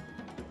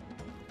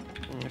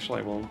 Actually,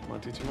 I won't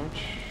not do too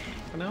much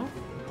for now.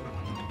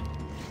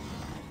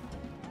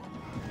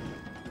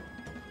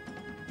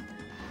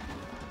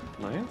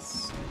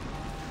 Nice.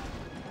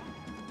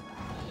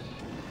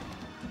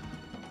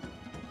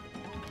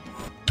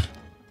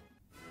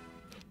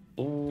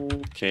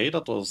 Okay,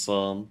 that was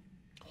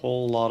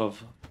whole lot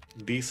of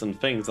decent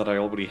things that I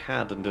already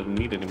had and didn't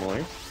need anymore.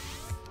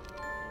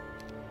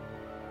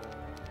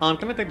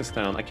 Can I take this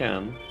down? I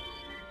can.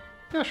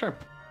 Yeah, sure.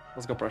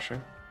 Let's go pressure.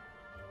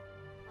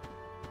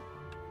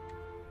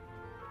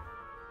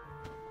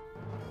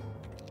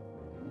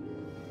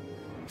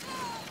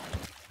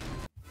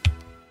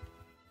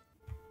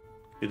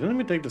 He didn't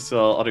even take this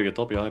other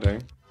Utopia either.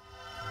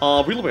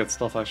 Real weird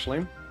stuff,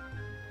 actually.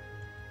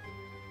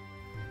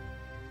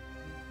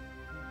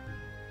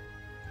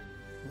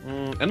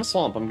 In a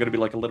swamp, I'm gonna be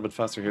like a little bit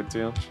faster here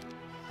too.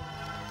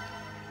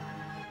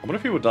 I wonder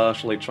if he would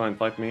actually try and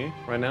fight me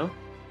right now.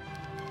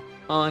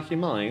 He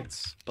might,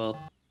 but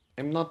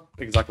I'm not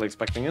exactly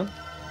expecting it.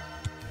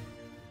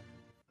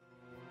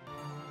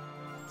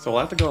 So I'll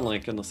have to go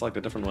like in a slightly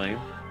different way.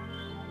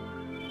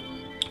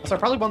 So I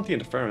probably want the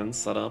interference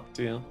set up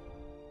too.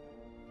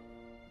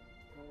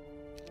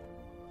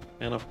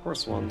 And of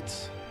course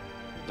want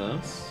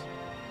this.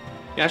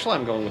 Yeah, actually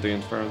I'm going with the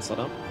interference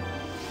setup.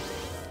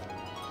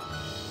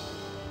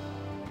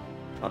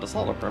 Oh, there's a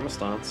lot of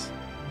permastats.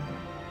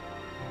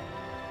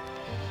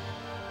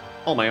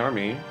 Oh, my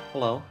army.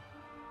 Hello.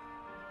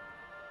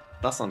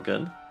 That's not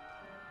good.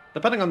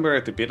 Depending on where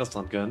to be, that's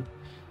not good.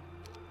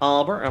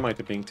 Where am I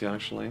to being to,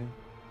 actually?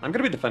 I'm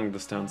gonna be defending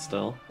this town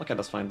still. Okay,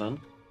 that's fine then.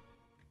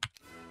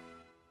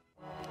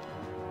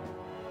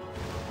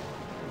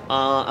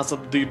 As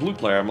the blue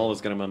player, I'm always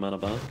getting my mana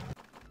back.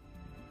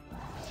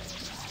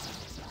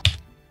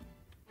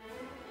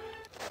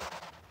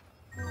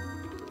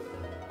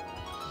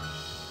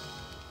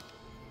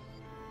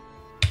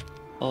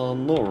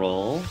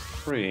 Laurel,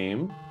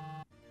 Cream,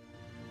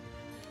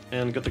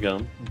 and good to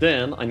go.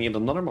 Then I need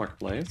another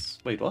marketplace.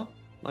 Wait, what?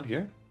 Not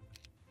here?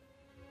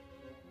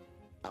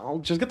 I'll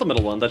just get the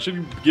middle one. That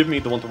should give me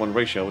the 1-to-1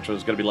 ratio, which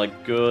is gonna be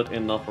like good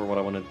enough for what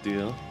I want to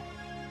do.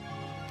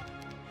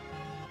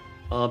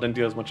 Then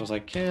do as much as I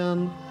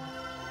can.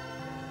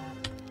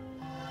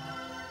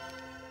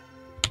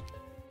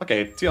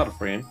 Okay, 2 out of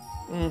 3.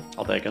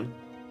 I'll take it.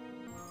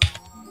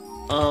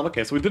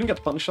 Okay, so we didn't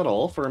get punished at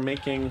all for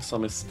making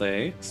some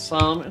mistakes.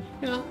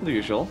 Yeah, the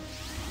usual.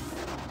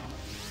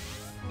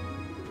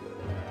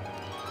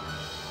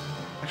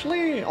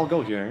 Actually, I'll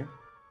go here.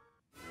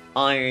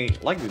 I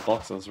like these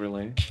boxes,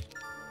 really.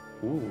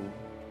 Ooh.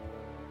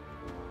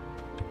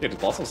 Yeah, these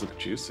boxes look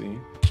juicy.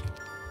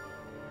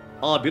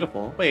 Oh,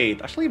 beautiful.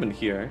 Wait, actually even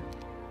here.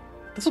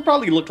 This will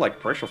probably look like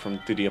pressure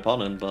to the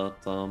opponent, but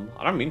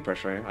I don't mean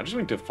pressure. I just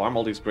mean to farm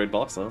all these great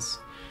boxes.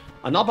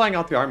 I'm not buying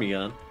out the army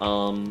yet.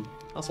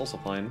 That's also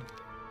fine.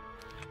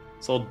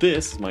 So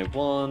this is my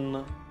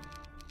 1.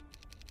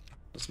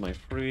 This is my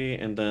 3,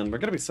 and then we're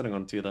gonna be sitting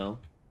on 2 though.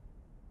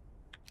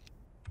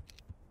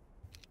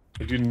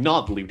 I do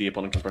not believe the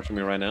opponent can pressure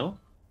me right now.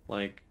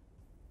 Like,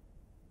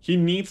 he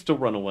needs to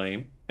run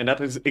away, and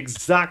that is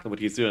exactly what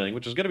he's doing,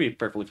 which is gonna be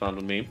perfectly fine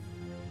with me.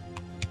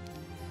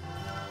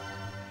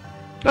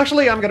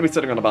 Actually, I'm gonna be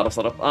sitting on the battle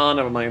setup.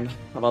 Never mind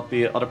about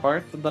the other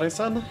part that I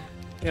said.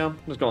 Yeah,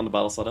 just go on the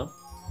battle setup.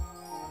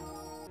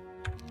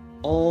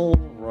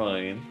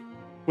 Alright.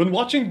 When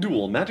watching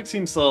Duel, magic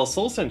seems so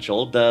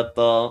essential that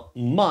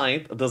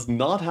might does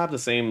not have the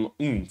same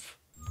oomph.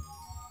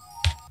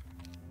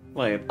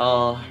 Wait,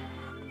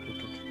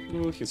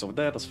 he's over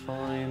there, that's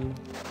fine.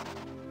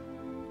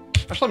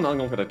 Actually, I'm not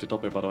going for that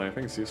Utopia, by the way. I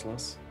think it's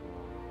useless.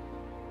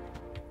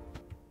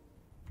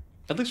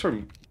 At least for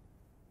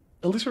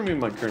me in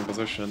my current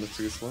position, it's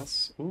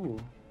useless. Ooh.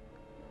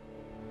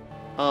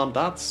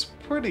 That's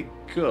pretty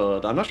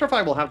good. I'm not sure if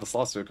I will have the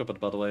slots to equip it,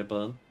 by the way,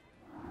 but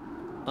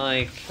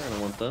I kinda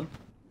want that.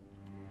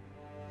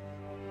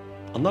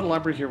 Another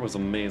library here was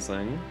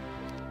amazing.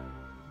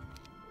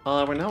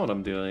 Right now what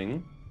I'm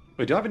doing...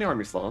 Wait, do I have any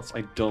army slots?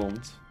 I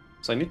don't.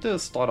 So I need to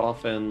start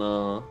off in,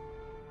 I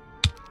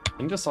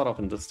need to start off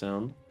in this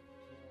town.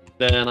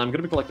 Then I'm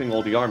gonna be collecting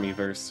all the army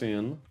very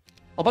soon.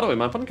 Oh, by the way,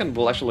 my opponent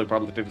will actually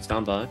probably take this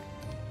town back.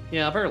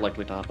 Yeah, very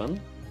likely to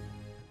happen.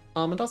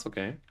 And that's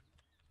okay.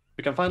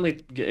 We can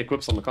finally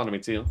equip some economy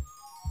too.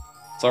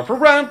 Sorry for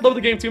rant, love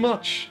the game too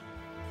much!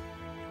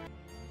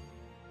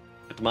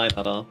 It might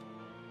add up.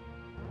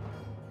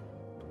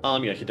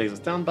 Yeah, he takes his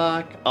town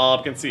back.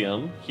 You can see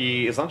him.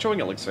 He is not showing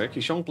elixir,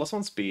 he's showing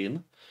 +1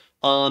 speed.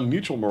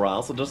 Neutral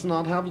morale, so does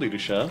not have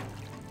leadership.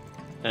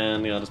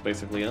 And yeah, that's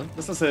basically it.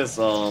 This is his,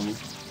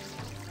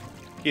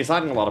 he's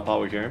hiding a lot of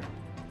power here.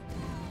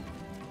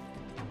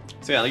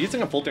 So yeah,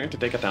 using a full turn to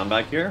take a town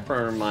back here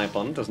for my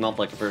opponent is not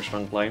like a very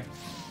strong play.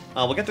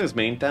 We'll get to his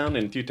main town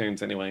in 2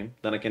 turns anyway.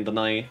 Then I can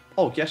deny...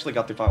 Oh, he actually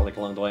got the fire like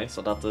along the way,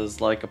 so that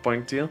is like a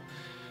point too.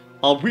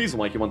 A reason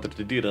why he wanted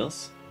to do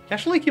this.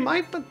 Actually, he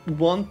might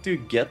want to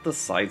get the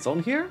side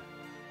zone here.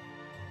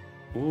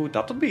 Ooh,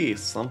 that would be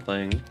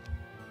something.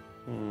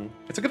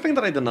 It's a good thing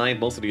that I denied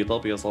most of the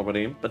Utopias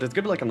already, but it's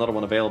gonna be like another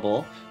one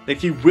available that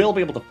he will be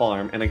able to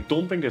farm, and I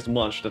don't think there's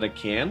much that I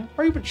can,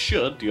 or even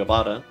should, do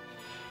about it.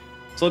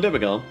 So there we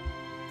go.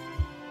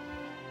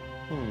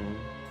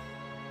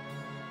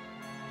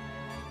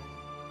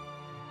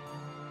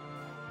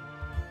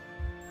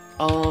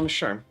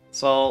 Sure.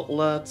 So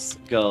let's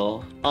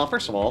go.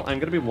 First of all, I'm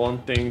gonna be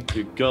wanting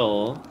to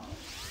go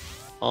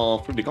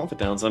through the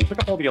conflict towns and pick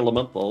up all the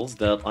elementals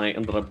that I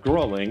ended up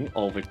growing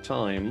over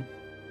time.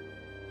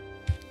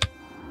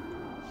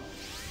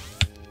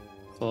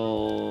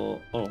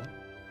 So,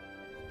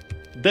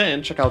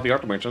 then check out the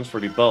art merchants for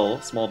the bow,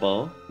 small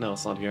bow. No,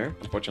 it's not here,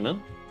 unfortunate.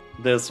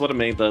 This would have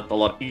made it a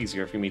lot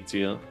easier for me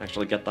to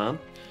actually get that.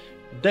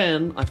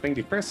 Then, I think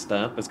the first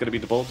step is going to be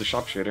the bow of the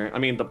sharpshooter. I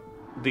mean,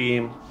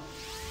 the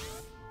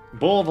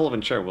bow of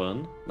Elven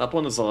Sherwood. That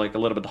one is like a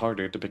little bit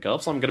harder to pick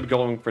up, so I'm going to be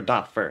going for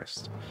that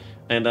first.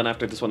 And then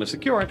after this one is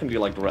secure, I can do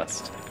like the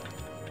rest.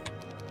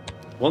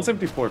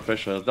 174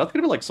 fishes. That's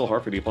going to be like so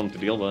hard for the opponent to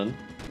deal with.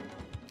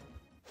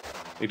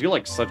 They do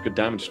like such good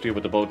damage too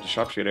with the bow of the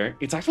sharpshooter.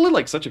 It's actually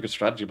like such a good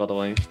strategy, by the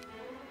way.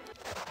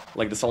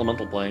 Like this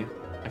elemental play.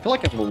 I feel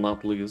like I will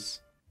not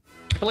lose.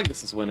 I feel like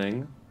this is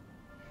winning.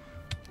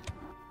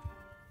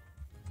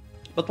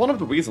 But one of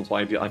the reasons why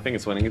I think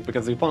it's winning is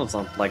because the opponent's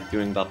not like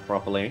doing that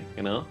properly,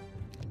 you know?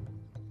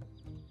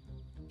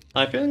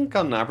 I think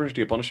on average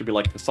the opponent should be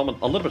like a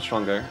little bit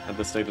stronger at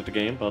this stage of the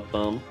game, but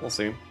we'll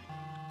see.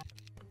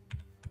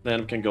 Then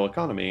we can go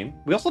economy.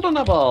 We also don't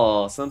have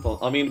a simple...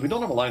 I mean, we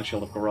don't have a Lion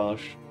Shield of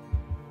Garage.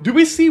 Do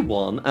we see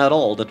one at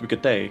all that we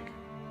could take?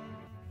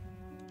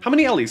 How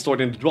many LEs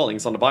stored in the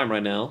dwellings on the biome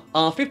right now?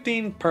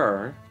 15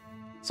 per.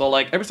 So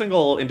like every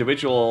single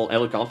individual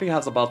LE config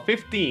has about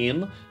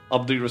 15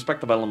 of the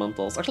respective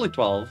elementals. Actually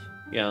 12,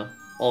 yeah.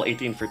 Well,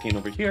 18, 13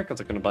 over here, because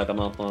I couldn't buy them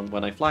out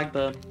when I flagged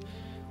it.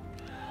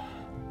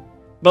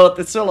 But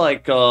it's still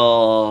like,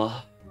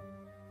 not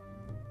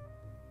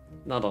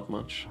that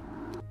much.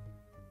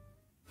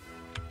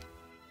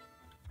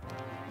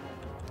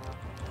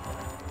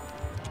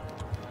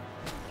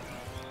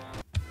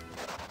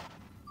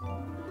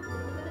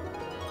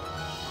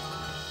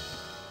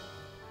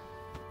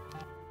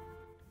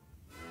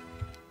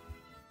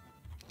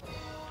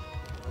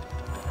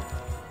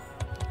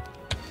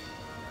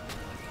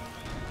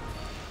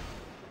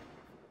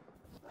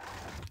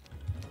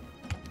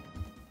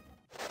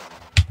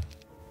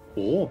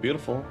 Oh,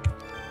 beautiful.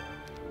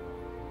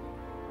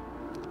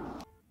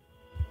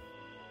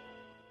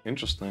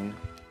 Interesting.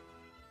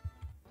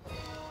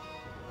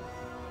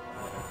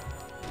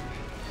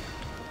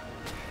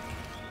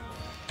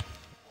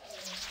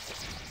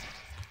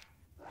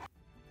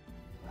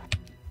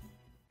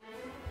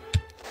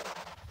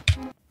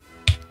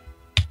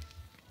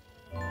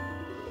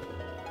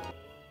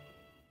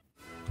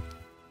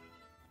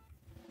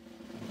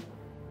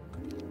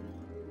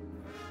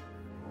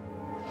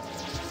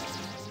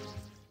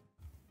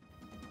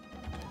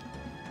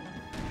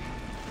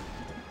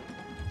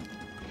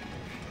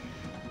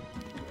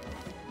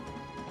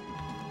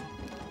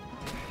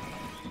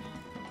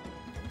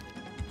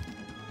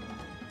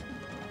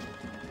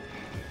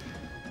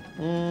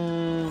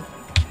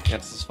 Yeah,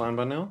 this is fine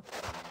by now.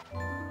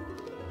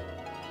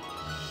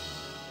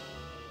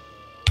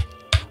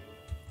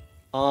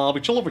 We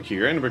chill over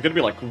here, and we're gonna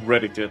be like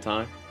ready to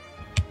attack.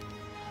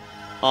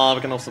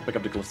 We can also pick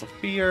up the Glyphs of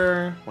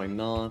Fear. Why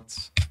not?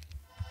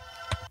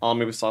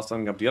 Maybe start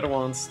setting up the other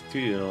ones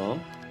too.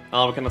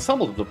 We can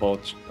assemble the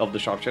boat of the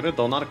Sharpshooter,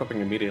 though not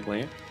equipping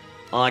immediately.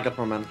 I got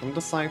more mana from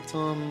this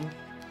item.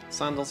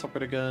 Sandals are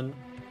pretty good.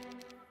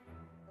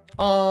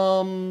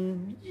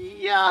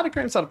 Yeah, the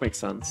current setup makes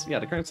sense. Yeah,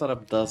 the current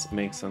setup does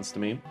make sense to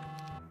me.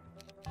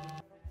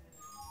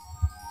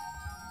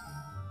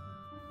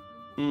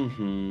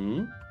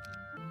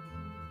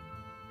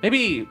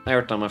 Maybe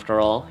airtime after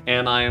all,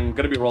 and I'm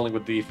gonna be rolling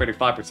with the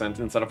 35%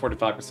 instead of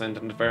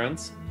 45%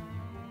 interference.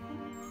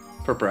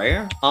 For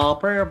prayer?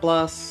 Prayer,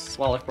 bless.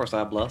 Well, of course I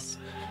have bless.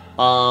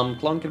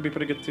 Clone can be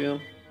pretty good too.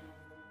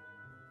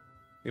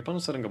 The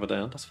opponent's setting up a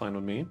down, that's fine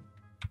with me.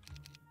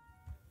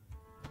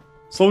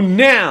 So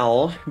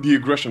now the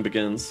aggression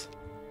begins.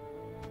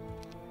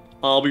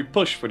 We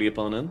push for the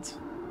opponent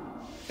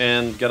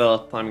and get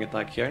a timing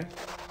attack here.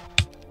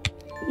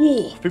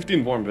 Ooh,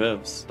 15 warm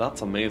vivs.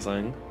 That's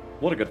amazing.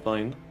 What a good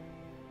find.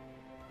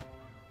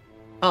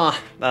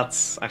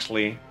 That's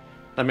actually...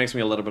 that makes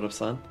me a little bit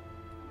upset.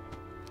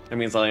 That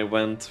means I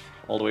went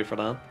all the way for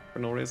that, for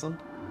no reason.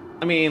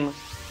 I mean,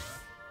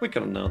 we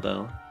couldn't know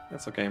though.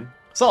 That's okay.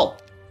 So,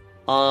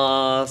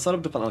 set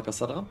up the Panelka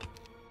setup.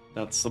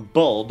 That's a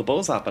bow. The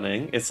bow's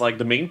happening. It's like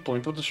the main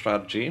point of the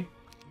strategy.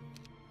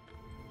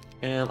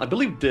 And I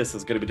believe this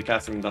is going to be the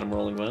casting that I'm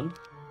rolling with.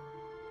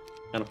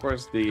 And of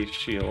course the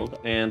shield.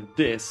 And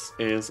this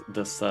is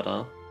the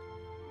setup.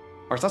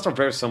 Our stats are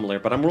very similar,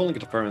 but I'm rolling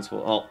interference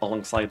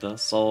alongside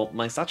this. So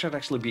my stats should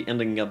actually be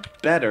ending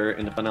up better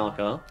in the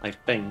Panelka, I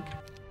think.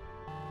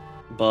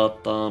 But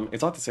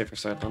it's hard to say for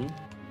certain.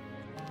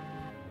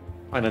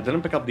 And I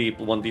didn't pick up the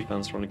 1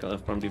 defense from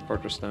the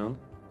Fortress Stone.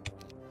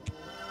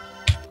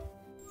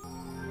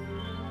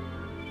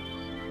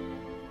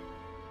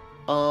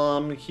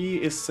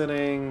 He is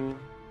sitting...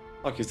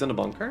 oh, he's in the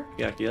bunker?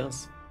 Yeah, he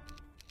is.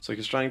 So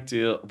he's trying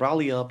to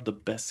rally up the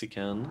best he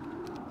can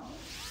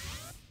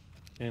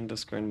in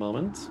this current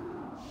moment.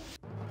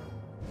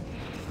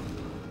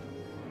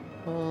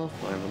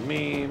 Fine with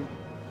me.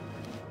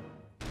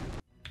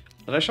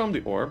 Did I show him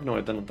the orb? No,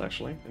 I didn't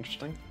actually.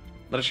 Interesting.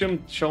 Did I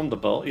show him the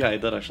bow? Yeah, I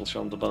did actually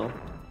show him the bow.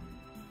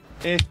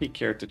 If he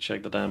cared to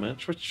check the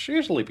damage, which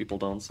usually people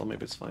don't, so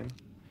maybe it's fine.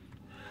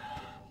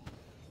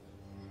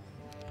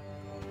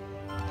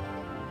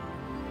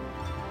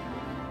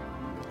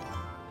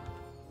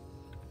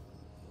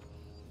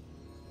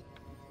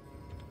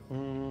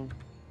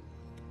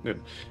 Good.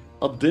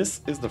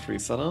 This is the free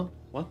setup.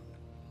 What?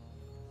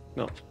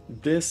 No,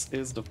 this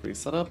is the free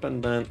setup,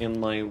 and then in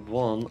my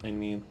one, I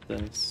need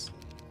this.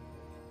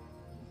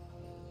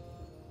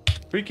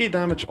 3k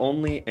damage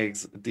only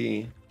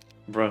XD.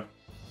 Bruh.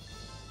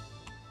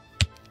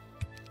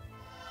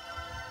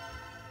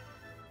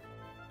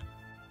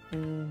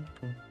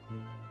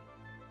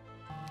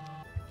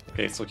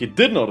 Okay, so he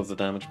did notice the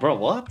damage. Bro,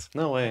 what?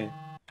 No way.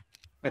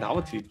 Wait, how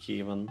would he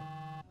even?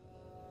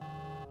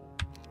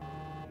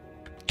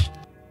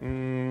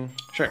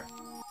 Sure.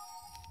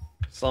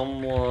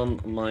 Someone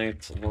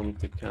might want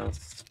to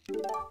cast.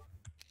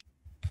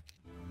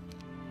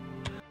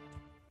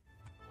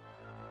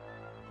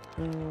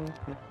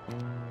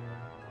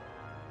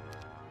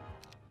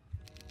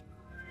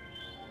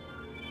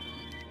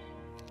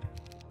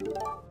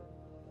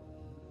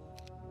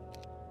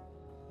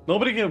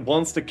 Nobody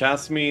wants to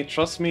cast me,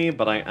 trust me,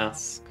 but I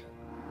ask.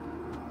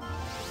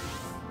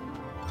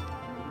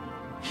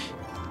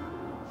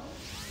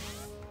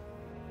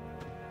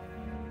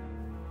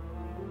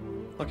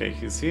 Okay,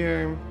 he's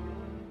here.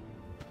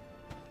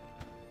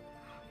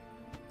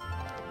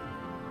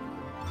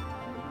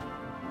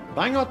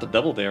 Buying out the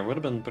devil there would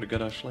have been pretty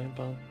good actually,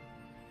 but...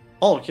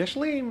 oh, he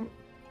actually...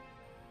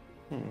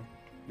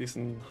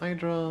 decent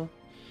Hydra.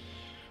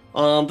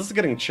 This is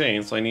getting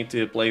changed, so I need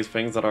to place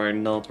things that are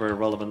not very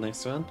relevant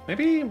next to it.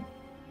 Maybe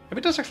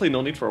there's actually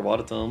no need for a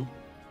water tome.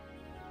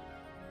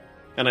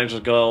 And I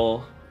just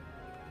go...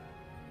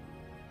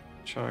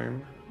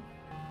 Charm.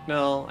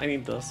 No, I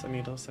need this, I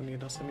need this, I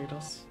need this, I need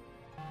this.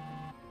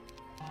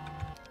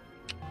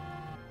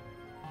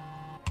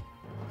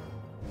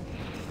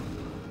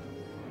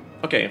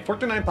 Okay,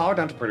 49 power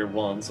down to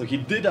 31, so he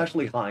did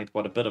actually hide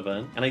quite a bit of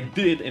it, and I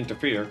did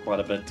interfere quite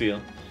a bit too.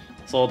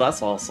 So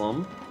that's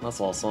awesome. That's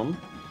awesome.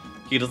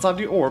 He does have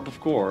the orb, of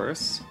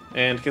course,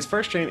 and his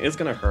first chain is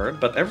gonna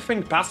hurt, but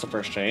everything past the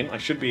first chain I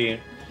should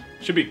be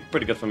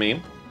pretty good for me.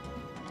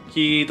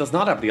 He does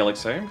not have the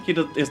elixir. He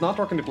is not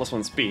working the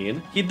 +1 speed.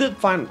 He did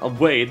find a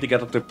way to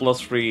get up to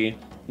 +3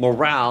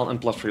 morale and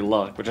 +3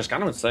 luck, which is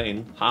kind of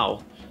insane.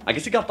 How? I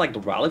guess he got like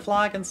the rally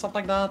flag and stuff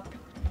like that.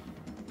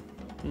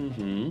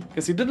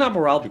 Because he didn't have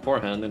morale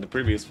beforehand in the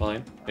previous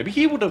fight. Maybe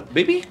he would have.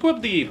 Maybe he could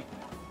have the.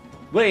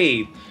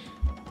 Wait.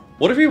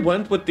 What if he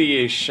went with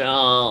the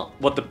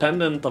what the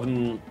pendant of?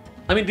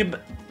 I mean,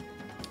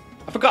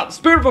 I forgot.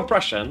 Spirit of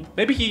Oppression.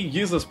 Maybe he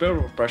used the Spirit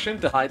of Oppression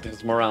to hide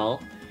his morale.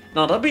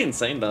 No, that'd be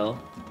insane though.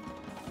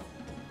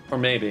 Or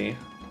maybe.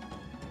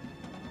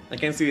 I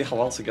can't see how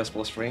else he gets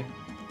 +3.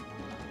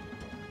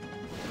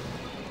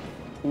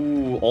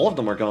 Ooh, all of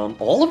them are gone.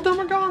 All of them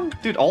are gone?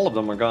 Dude, all of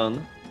them are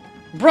gone.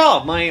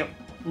 Bro, my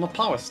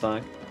power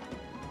stack.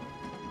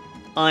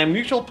 I'm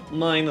neutral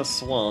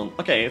 -1.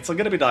 Okay, it's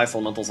gonna be the Ice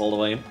Elementals all the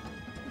way.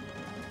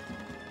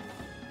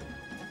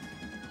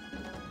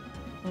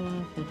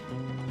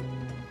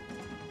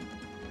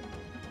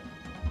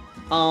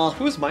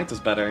 Whose might is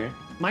better?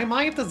 My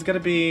might is gonna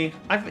be...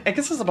 I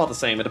guess it's about the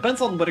same. It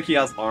depends on whether he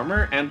has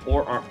armor and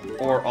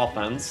or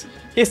offense.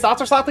 His stats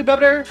are slightly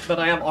better, but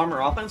I have armor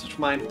offense, which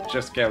might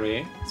just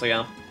carry. So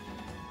yeah.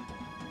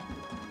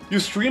 You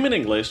stream in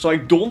English, so I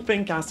don't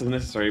think cast is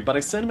necessary, but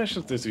I send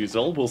messages as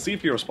usual. We'll see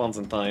if he responds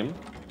in time.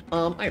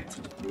 Right.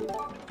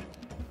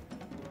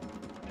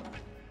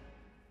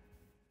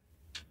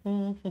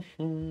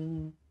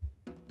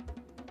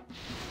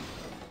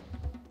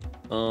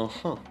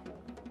 Uh-huh.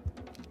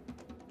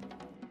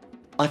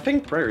 I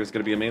think Prayer is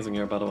gonna be amazing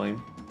here, by the way.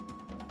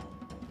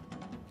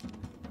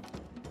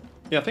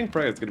 Yeah, I think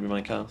Prayer is gonna be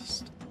my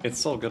cast. It's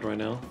so good right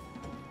now.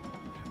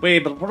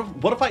 Wait, but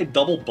what if I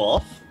double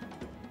buff?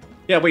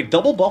 Yeah, wait,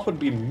 double buff would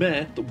be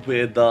met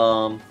with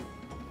a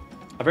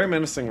very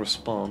menacing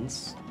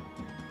response.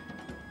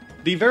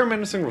 The very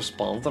menacing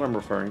response that I'm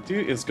referring to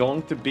is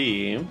going to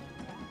be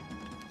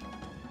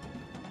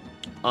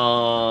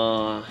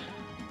a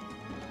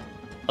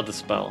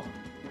Dispel.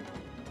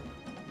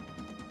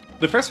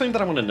 The first thing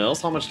that I want to know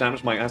is how much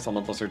damage my Ice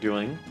Elementals are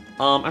doing.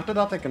 After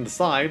that I can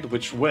decide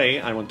which way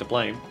I want to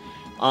play.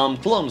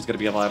 Clone is going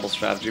to be a viable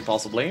strategy,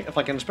 possibly, if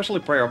I can especially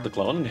Prayer up the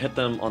clone and hit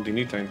them on the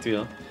new turn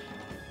too.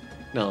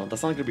 No,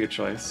 that's not going to be a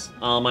choice.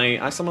 My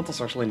Ice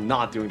Elementals are actually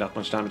not doing that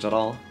much damage at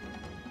all.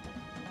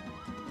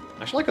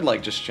 Actually, I could,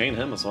 like, just chain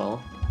him as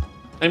well.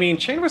 I mean,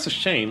 chain versus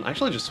chain, I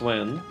actually just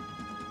win.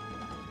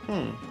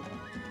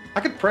 I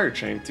could Prayer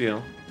chain,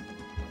 too.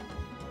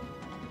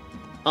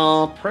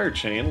 Prayer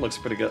chain looks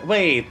pretty good.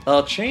 Wait,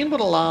 chain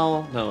would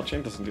allow... No,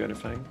 chain doesn't do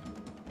anything.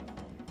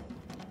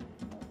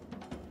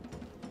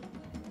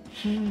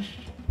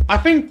 I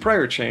think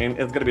Prayer chain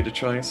is gonna be the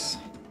choice.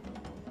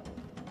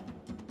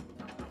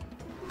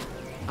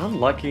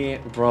 Unlucky,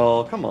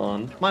 bro, come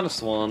on.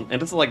 -1,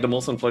 and this is like the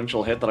most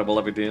influential hit that I will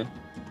ever do.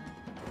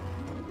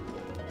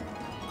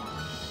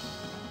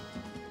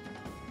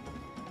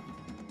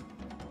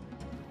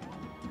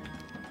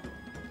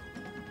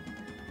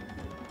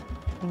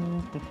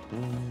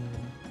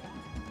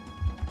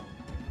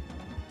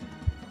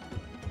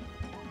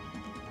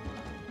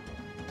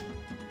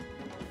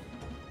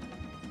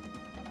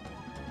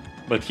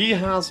 But he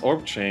has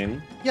Orb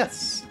Chain.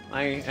 Yes,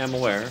 I am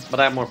aware, but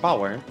I have more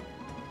power.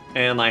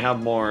 And I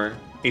have more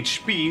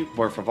HP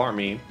worth of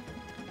army.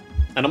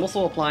 And I'm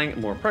also applying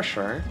more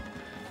pressure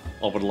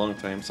over the long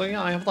time. So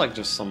yeah, I have like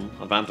just some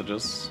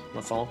advantages,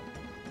 that's all.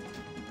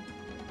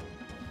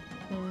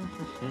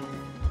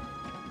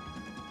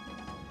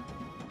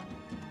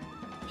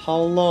 How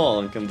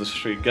long can the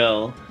streak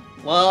go?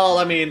 Well,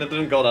 I mean, it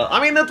didn't go that... I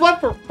mean, it went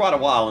for quite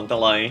a while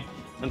until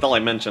I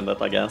mentioned it,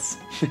 I guess.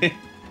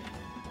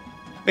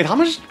 Wait, how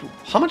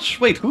much...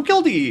 Wait, who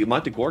killed the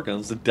Mighty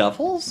Gorgons? The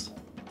Devils?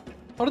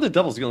 How are the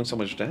Devils dealing so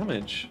much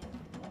damage?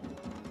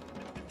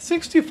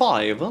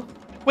 65?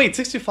 Wait,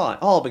 65.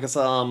 Oh, because,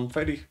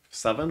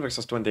 37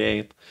 versus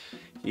 28.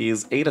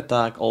 He's 8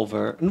 attack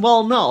over...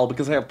 Well, no,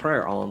 because I have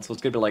Prayer on, so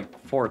it's gonna be like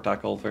 4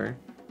 attack over.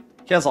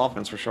 He has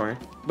offense for sure.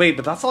 Wait,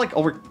 but that's like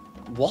over...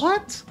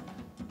 What?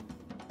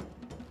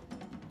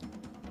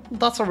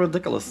 That's a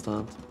ridiculous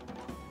stat.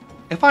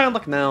 If I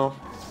unlock now...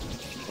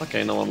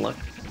 Okay, no unlock.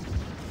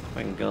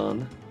 Thank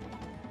God.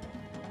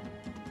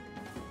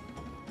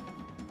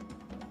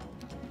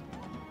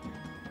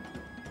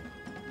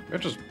 Or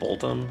just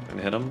bolt him and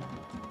hit him.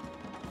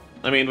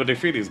 I mean, with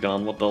Defeaty's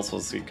gone, what else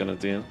was he gonna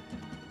do?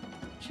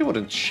 He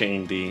wouldn't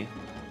chain the...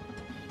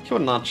 He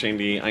would not chain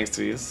the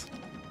Ices.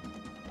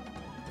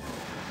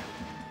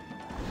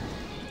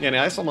 Yeah, the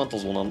Ice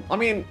Elementals will not... I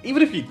mean,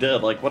 even if he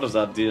did, like, what does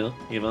that do,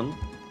 even?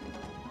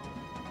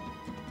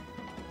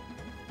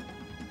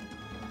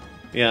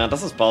 Yeah,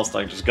 that's his spell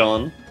stack just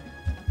gone.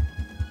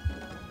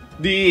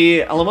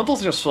 The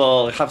Elementals just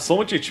have so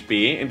much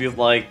HP, and they,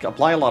 like,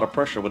 apply a lot of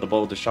pressure with the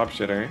bow, the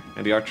sharpshooter,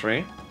 and the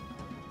archery.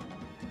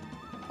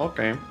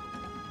 Okay.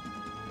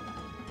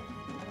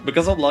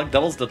 Because of luck,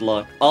 devils did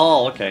luck.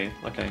 Oh, okay,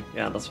 okay,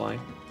 yeah, that's why.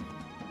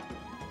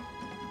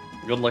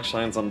 Good luck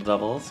shines on the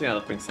devils. Yeah,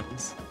 that makes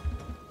sense.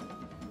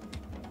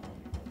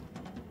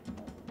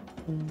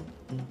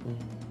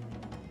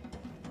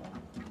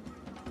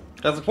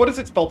 Has a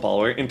 46 spell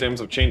power in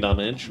terms of chain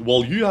damage,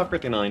 while you have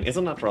 39,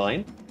 isn't that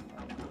right?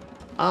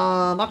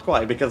 Not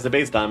quite, because the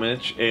base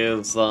damage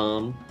is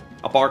a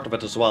part of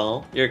it as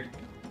well.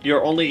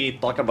 You're only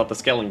talking about the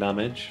scaling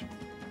damage.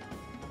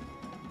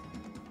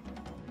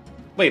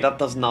 Wait, that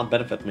does not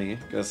benefit me,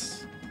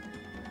 because...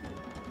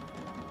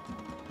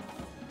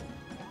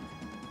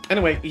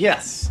 Anyway,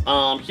 yes,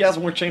 he has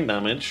more chain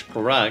damage,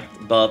 correct,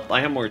 but I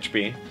have more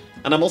HP.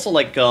 And I'm also,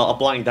 like,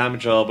 applying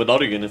damage with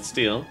other units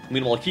too.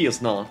 Meanwhile, he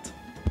is not.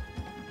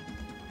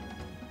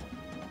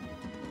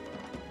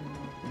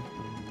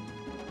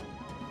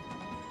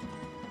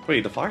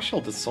 Wait, the fire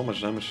shield did so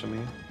much damage to me.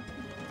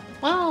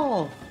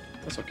 Well,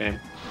 that's okay.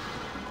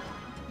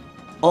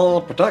 Oh,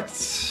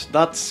 protects.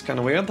 That's kind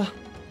of weird.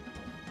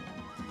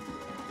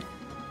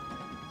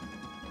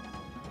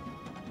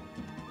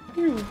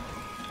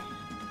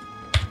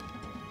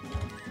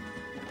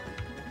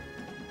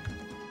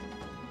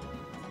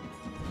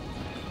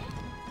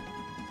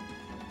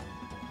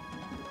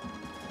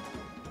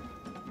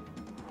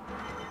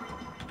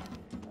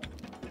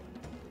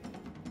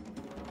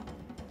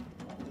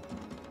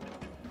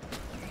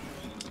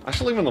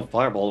 Actually, even a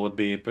fireball would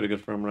be pretty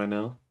good for him right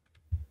now.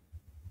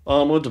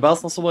 Move the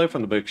vessels away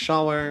from the big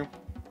shower.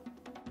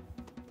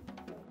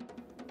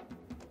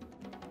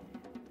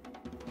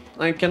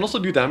 I can also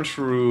do damage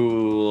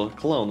through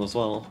Cologne as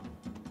well.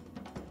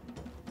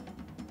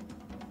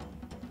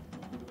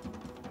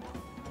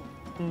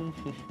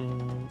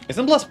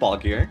 Isn't Bless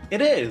bulkier?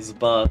 It is,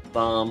 but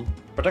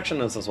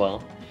protection is as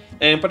well.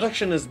 And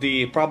protection is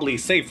the probably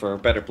safer,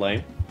 better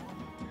play.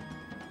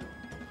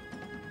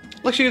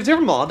 Actually, is there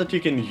a mod that you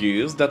can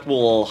use that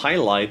will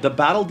highlight the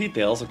battle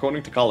details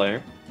according to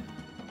color?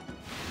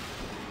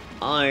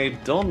 I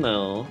don't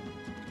know.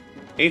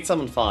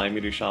 875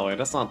 meteor shower,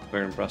 that's not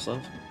very impressive.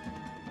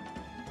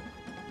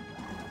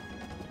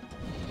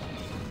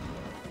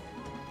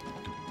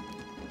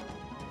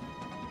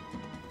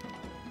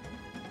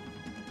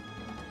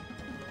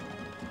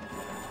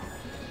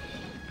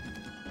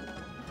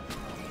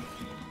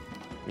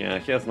 Yeah,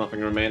 he has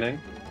nothing remaining.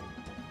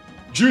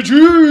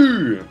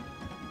 GG!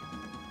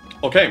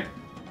 Okay,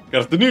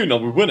 good afternoon, now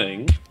we're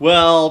winning.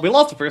 Well, we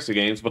lost the first two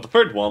games, but the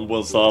third one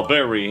was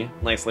very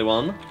nicely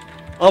won.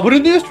 But a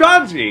new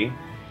strategy!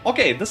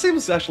 Okay, this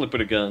seems actually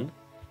pretty good.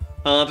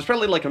 There's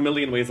probably like a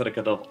million ways that I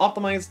could have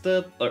optimized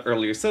it.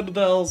 Earlier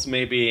citadels,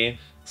 maybe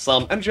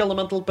some energy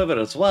elemental pivot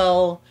as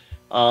well.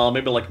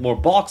 Maybe like more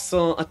box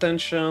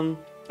attention.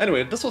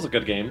 Anyway, this was a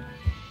good game.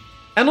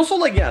 And also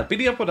like, yeah,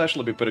 PDF would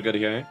actually be pretty good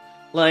here.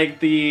 Like,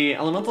 the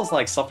elementals,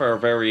 like, suffer a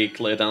very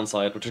clear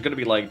downside, which is gonna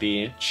be, like,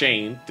 the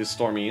chain to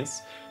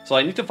Stormies. So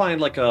I need to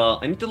find, like,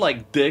 I need to,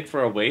 like, dig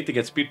for a way to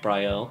get speed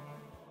prio.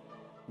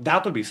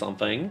 That would be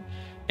something.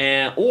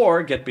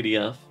 Or get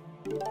PDF.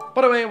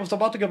 By the way, I was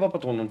about to give up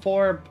at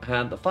 114,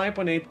 had the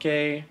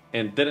 5.8k,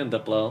 and didn't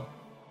diplo.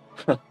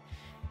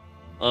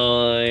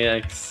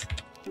 Yikes.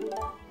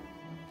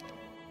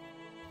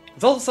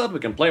 It's also said we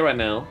can play right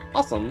now.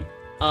 Awesome.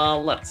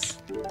 Let's.